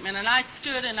of treatment. And I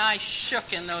stood and I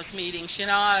shook in those meetings.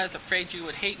 I was afraid you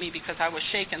would hate me because I was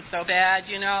shaking so bad,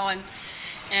 and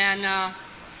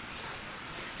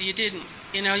you didn't.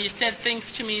 You said things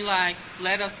to me like,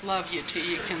 let us love you till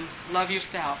you can love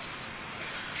yourself.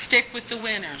 Stick with the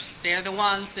winners. They're the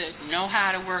ones that know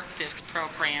how to work this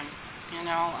program.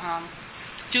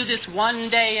 Do this one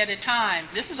day at a time.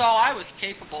 This is all I was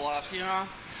capable of,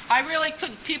 I really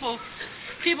couldn't. People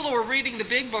who were reading the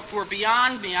big book were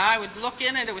beyond me. I would look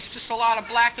in it. It was just a lot of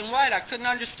black and white. I couldn't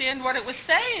understand what it was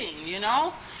saying, And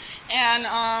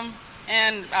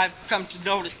I've come to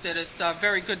notice that it's a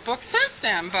very good book since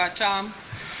then. But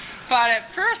But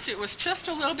at first it was just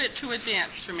a little bit too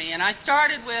advanced for me. And I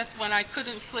started with, when I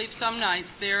couldn't sleep some nights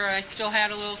there, I still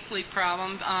had a little sleep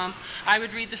problem, I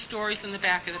would read the stories in the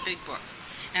back of the big book.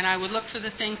 And I would look for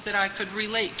the things that I could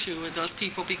relate to with those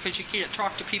people, because you can't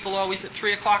talk to people always at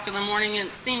 3 o'clock in the morning, and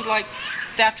it seemed like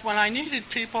that's when I needed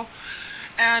people.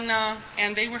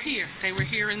 And they were here. They were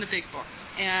here in the big book.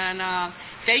 And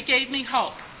they gave me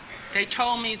hope. They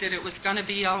told me that it was going to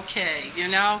be okay, you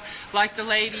know, like the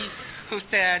lady who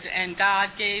said, and God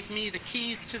gave me the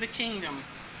keys to the kingdom.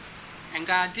 And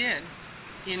God did.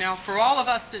 You know, for all of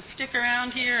us that stick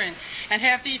around here and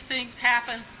have these things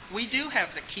happen, we do have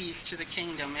the keys to the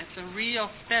kingdom. It's a real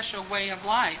special way of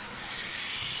life.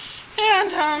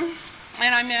 And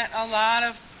I met a lot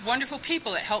of wonderful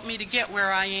people that helped me to get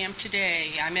where I am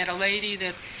today. I met a lady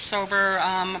that's sober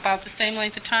about the same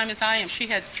length of time as I am. She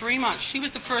had 3 months. She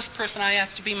was the first person I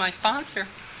asked to be my sponsor.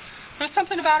 There was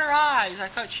something about her eyes. I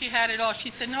thought she had it all.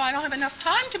 She said, "No, I don't have enough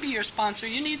time to be your sponsor.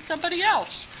 You need somebody else."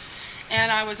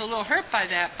 And I was a little hurt by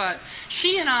that, but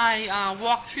she and I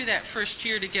walked through that first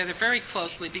year together very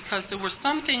closely, because there were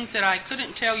some things that I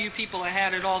couldn't tell you people that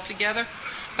had it all together,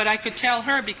 but I could tell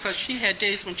her, because she had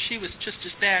days when she was just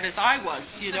as bad as I was,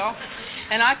 you know,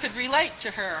 and I could relate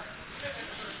to her.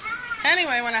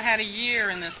 Anyway, when I had a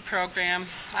year in this program,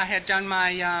 I had done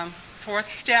my fourth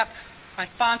step. My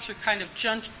sponsor kind of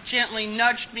gently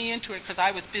nudged me into it, because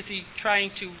I was busy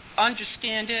trying to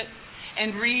understand it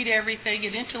and read everything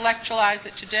and intellectualize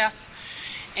it to death.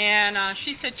 And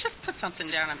she said, "Just put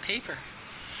something down on paper."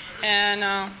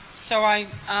 And so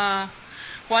I,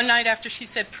 one night after she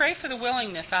said, "Pray for the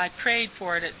willingness," I prayed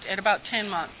for it at about 10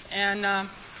 months. And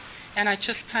I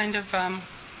just kind of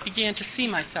began to see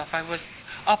myself. I was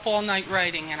up all night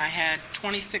writing, and I had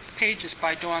 26 pages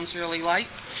by dawn's early light.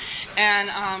 And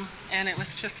it was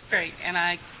just great. And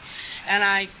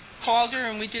I called her,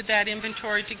 and we did that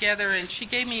inventory together, and she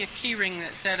gave me a key ring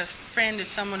that said, "A friend is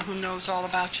someone who knows all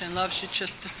about you and loves you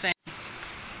just the same."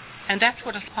 And that's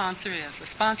what a sponsor is. A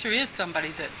sponsor is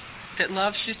somebody that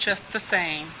loves you just the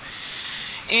same.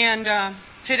 And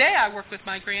today I work with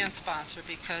my grand sponsor,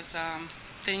 because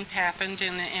things happened,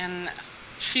 and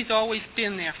she's always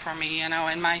been there for me, you know,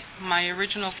 and my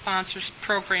original sponsor's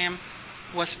program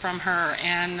was from her,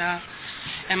 and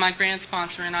my grand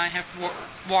sponsor and I have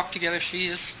walked together. She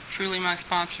is truly my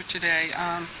sponsor today.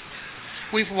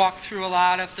 We've walked through a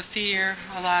lot of the fear,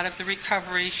 a lot of the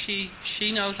recovery.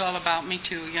 She knows all about me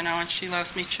too, you know, and she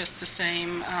loves me just the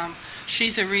same.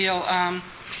 She's a real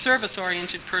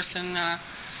service-oriented person.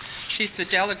 She's the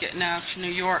delegate now to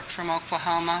New York from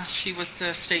Oklahoma. She was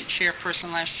the state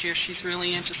chairperson last year. She's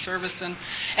really into service,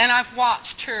 and I've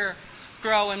watched her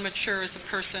grow and mature as a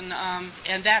person,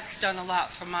 and that's done a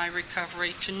lot for my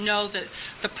recovery, to know that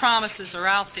the promises are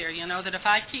out there, you know, that if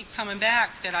I keep coming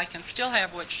back, that I can still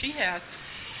have what she has.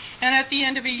 And at the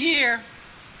end of a year,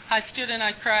 I stood and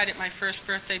I cried at my first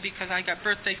birthday, because I got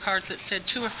birthday cards that said,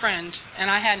 "To a friend,"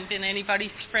 and I hadn't been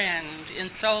anybody's friend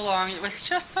in so long. It was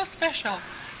just so special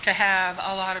to have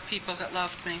a lot of people that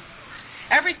loved me.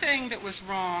 Everything that was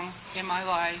wrong in my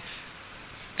life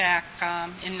back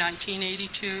in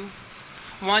 1982,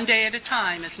 one day at a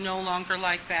time, is no longer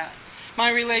like that. My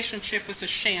relationship was a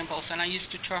shambles, and I used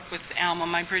to talk with Alma,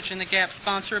 my Bridge in the Gap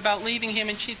sponsor, about leaving him,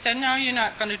 and she said, "No, you're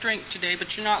not going to drink today,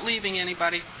 but you're not leaving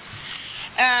anybody."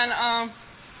 And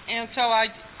so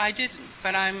I didn't,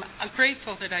 but I'm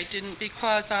grateful that I didn't,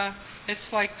 because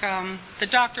it's like the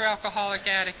Dr. Alcoholic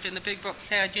Addict in the big book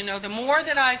said, you know, the more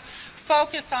that I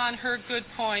focus on her good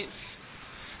points,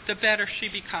 the better she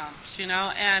becomes, you know.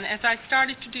 And as I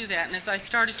started to do that, and as I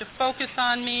started to focus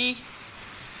on me,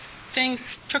 things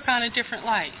took on a different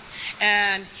light.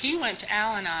 And he went to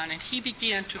Al-Anon, and he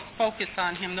began to focus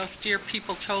on him. Those dear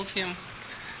people told him,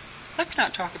 "Let's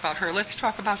not talk about her, let's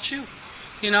talk about you."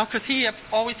 You know, because he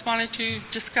always wanted to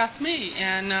discuss me,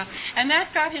 and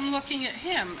that got him looking at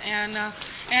him. And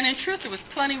in truth, there was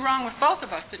plenty wrong with both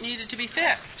of us that needed to be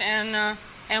fixed.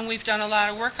 And we've done a lot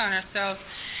of work on ourselves.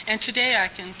 And today I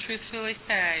can truthfully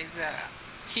say that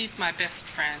he's my best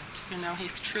friend. You know,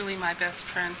 he's truly my best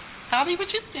friend. Bobby,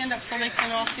 would you stand up so they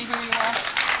can all see who you are?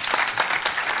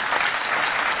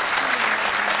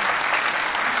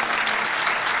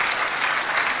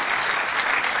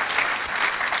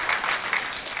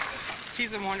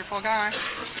 He's a wonderful guy.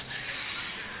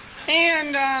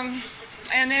 And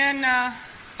then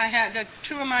I had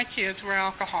two of my kids were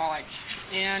alcoholics.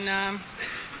 And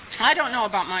I don't know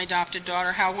about my adopted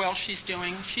daughter, how well she's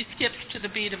doing. She skips to the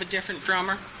beat of a different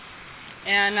drummer.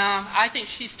 And I think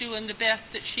she's doing the best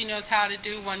that she knows how to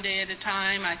do, one day at a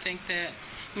time. I think that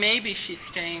maybe she's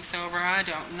staying sober. I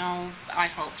don't know. I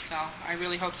hope so. I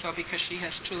really hope so, because she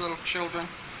has two little children.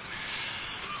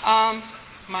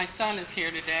 My son is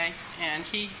here today, and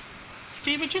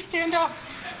Steve, would you stand up?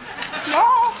 No.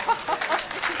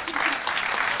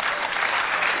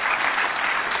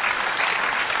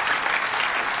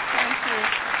 Thank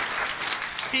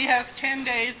you. He has 10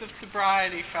 days of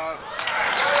sobriety, folks.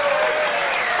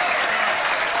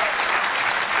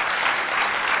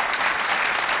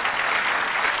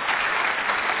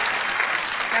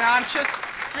 And I'm just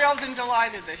thrilled and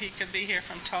delighted that he could be here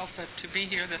from Tulsa to be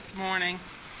here this morning.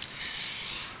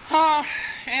 Oh,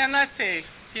 and let's see.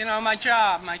 My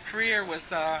job, my career was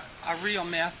a real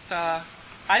mess. I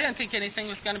didn't think anything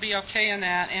was going to be okay in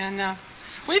that. And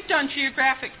we've done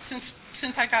geographic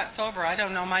since I got sober. I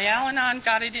don't know. My Al-Anon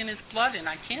got it in his blood, and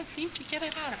I can't seem to get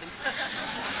it out of him.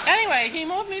 Anyway, he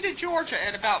moved me to Georgia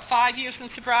at about 5 years in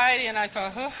sobriety, and I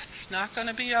thought, it's not going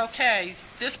to be okay.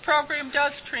 This program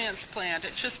does transplant.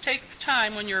 It just takes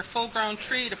time when you're a full-grown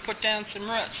tree to put down some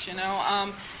roots,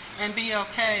 and be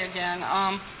okay again.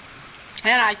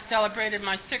 And I celebrated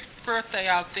my 6th birthday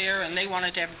out there, and they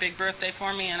wanted to have a big birthday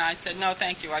for me, and I said, no,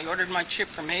 thank you. I ordered my chip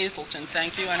from Hazelton,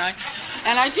 thank you, and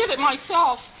I did it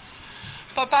myself.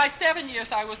 But by 7 years,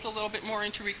 I was a little bit more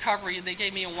into recovery. They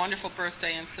gave me a wonderful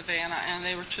birthday in Savannah, and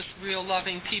they were just real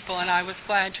loving people, and I was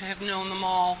glad to have known them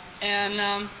all. And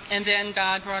then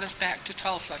God brought us back to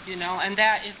Tulsa, and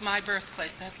that is my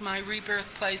birthplace. That's my rebirth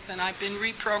place, and I've been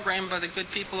reprogrammed by the good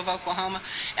people of Oklahoma,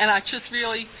 and I just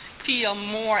really feel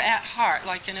more at heart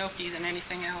like an Okie than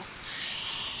anything else.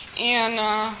 And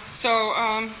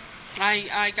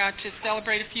I got to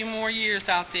celebrate a few more years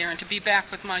out there and to be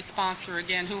back with my sponsor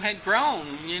again, who had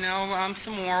grown,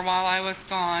 some more while I was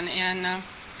gone. And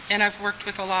I've worked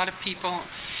with a lot of people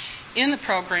in the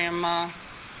program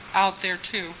out there,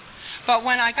 too. But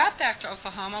when I got back to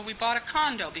Oklahoma, we bought a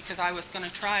condo because I was going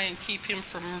to try and keep him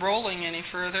from rolling any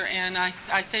further. And I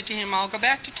said to him, I'll go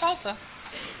back to Tulsa,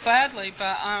 gladly,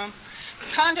 but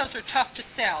condos are tough to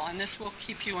sell, and this will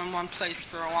keep you in one place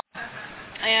for a while.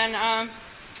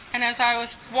 And as I was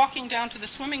walking down to the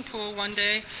swimming pool one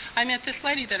day, I met this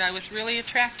lady that I was really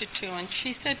attracted to, and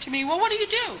she said to me, well, what do you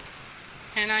do?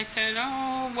 And I said,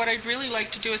 what I'd really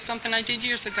like to do is something I did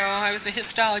years ago. I was a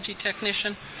histology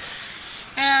technician.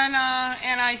 And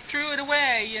I threw it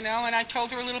away, and I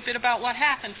told her a little bit about what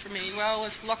happened for me. Well,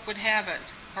 as luck would have it,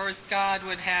 or as God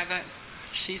would have it,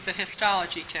 she's a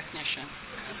histology technician,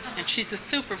 and she's a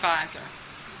supervisor.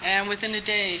 And within a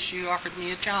day, she offered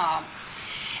me a job.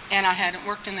 And I hadn't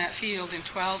worked in that field in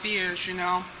 12 years,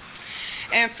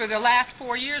 And for the last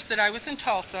 4 years that I was in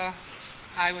Tulsa,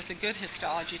 I was a good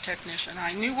histology technician.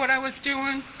 I knew what I was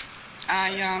doing.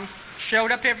 I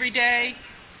showed up every day,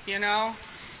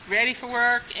 ready for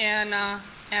work, and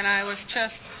I was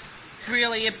just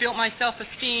really, it built my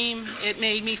self-esteem. It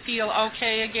made me feel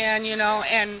okay again,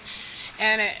 and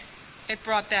it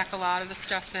brought back a lot of the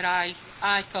stuff that I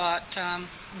thought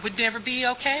would never be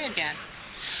okay again.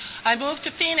 I moved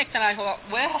to Phoenix, and I thought,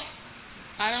 well,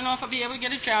 I don't know if I'll be able to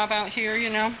get a job out here,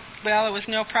 Well, it was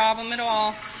no problem at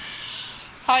all.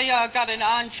 I got an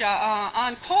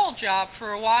on-call job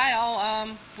for a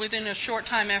while. Within a short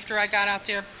time after I got out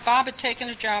there, Bob had taken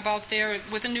a job out there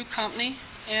with a new company,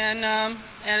 and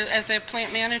as a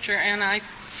plant manager, and I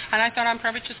thought I'm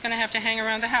probably just going to have to hang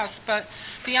around the house. But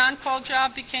the on-call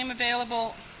job became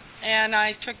available, and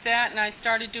I took that, and I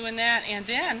started doing that. And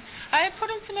then I had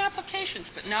put in some applications,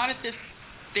 but not at this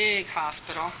big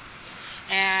hospital.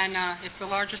 And it's the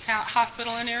largest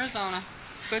hospital in Arizona,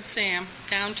 Good Sam,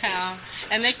 downtown.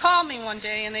 And they called me one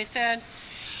day, and they said,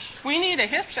 we need a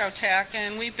histotech,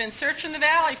 and we've been searching the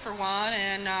valley for one,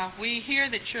 and we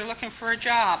hear that you're looking for a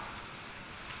job.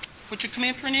 Would you come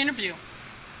in for an interview?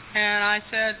 And I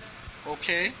said,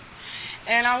 okay.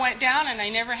 And I went down, and I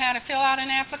never had to fill out an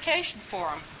application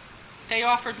for them. They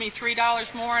offered me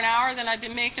 $3 more an hour than I'd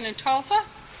been making in Tulsa,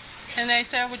 and they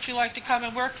said, would you like to come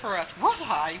and work for us? Would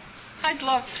I? I'd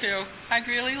love to. I'd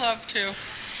really love to.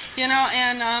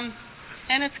 And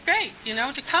it's great,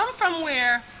 to come from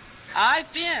where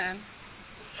I've been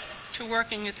to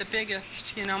working at the biggest,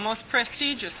 most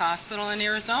prestigious hospital in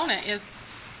Arizona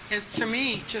is to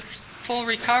me just full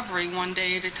recovery one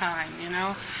day at a time,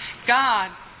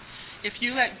 God, if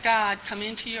you let God come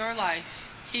into your life,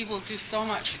 He will do so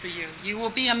much for you. You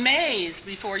will be amazed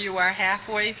before you are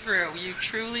halfway through. You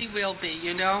truly will be,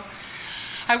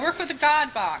 I work with a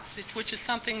God box, which is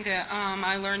something that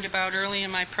I learned about early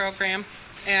in my program.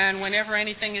 And whenever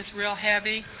anything is real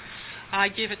heavy, I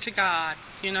give it to God.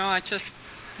 I just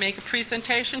make a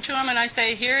presentation to Him, and I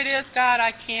say, here it is, God,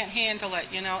 I can't handle it.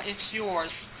 It's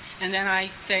yours. And then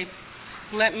I say,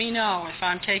 let me know if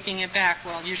I'm taking it back.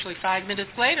 Well, usually 5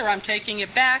 minutes later, I'm taking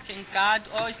it back, and God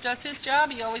always does His job.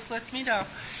 He always lets me know.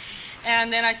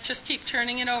 And then I just keep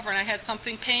turning it over. And I had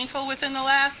something painful within the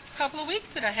last couple of weeks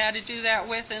that I had to do that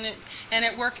with, and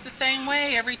it works the same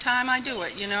way every time I do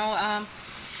it, you know.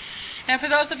 And for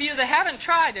those of you that haven't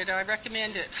tried it, I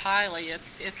recommend it highly.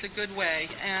 It's a good way.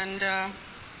 And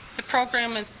the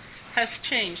program has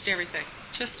changed everything,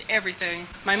 just everything.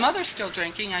 My mother's still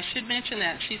drinking. I should mention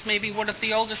that. She's maybe one of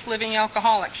the oldest living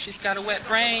alcoholics. She's got a wet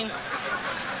brain.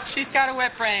 She's got a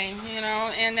wet brain, you know,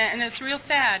 and it's real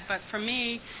sad. But for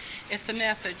me, it's a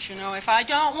message, you know. If I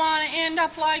don't want to end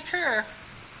up like her,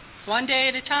 one day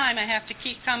at a time, I have to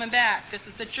keep coming back. This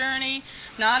is a journey,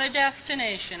 not a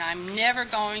destination. I'm never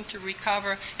going to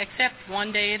recover except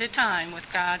one day at a time with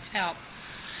God's help.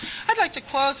 I'd like to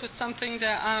close with something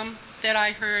that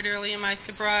I heard early in my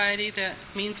sobriety that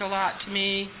means a lot to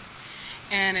me.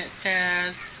 And it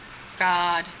says,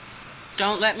 God,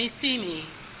 don't let me see me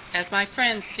as my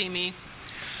friends see me,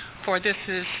 for this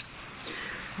is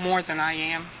more than I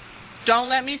am. Don't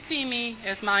let me see me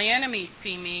as my enemies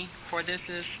see me, for this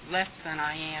is less than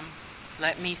I am.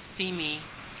 Let me see me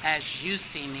as you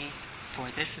see me,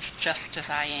 for this is just as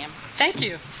I am. Thank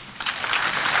you.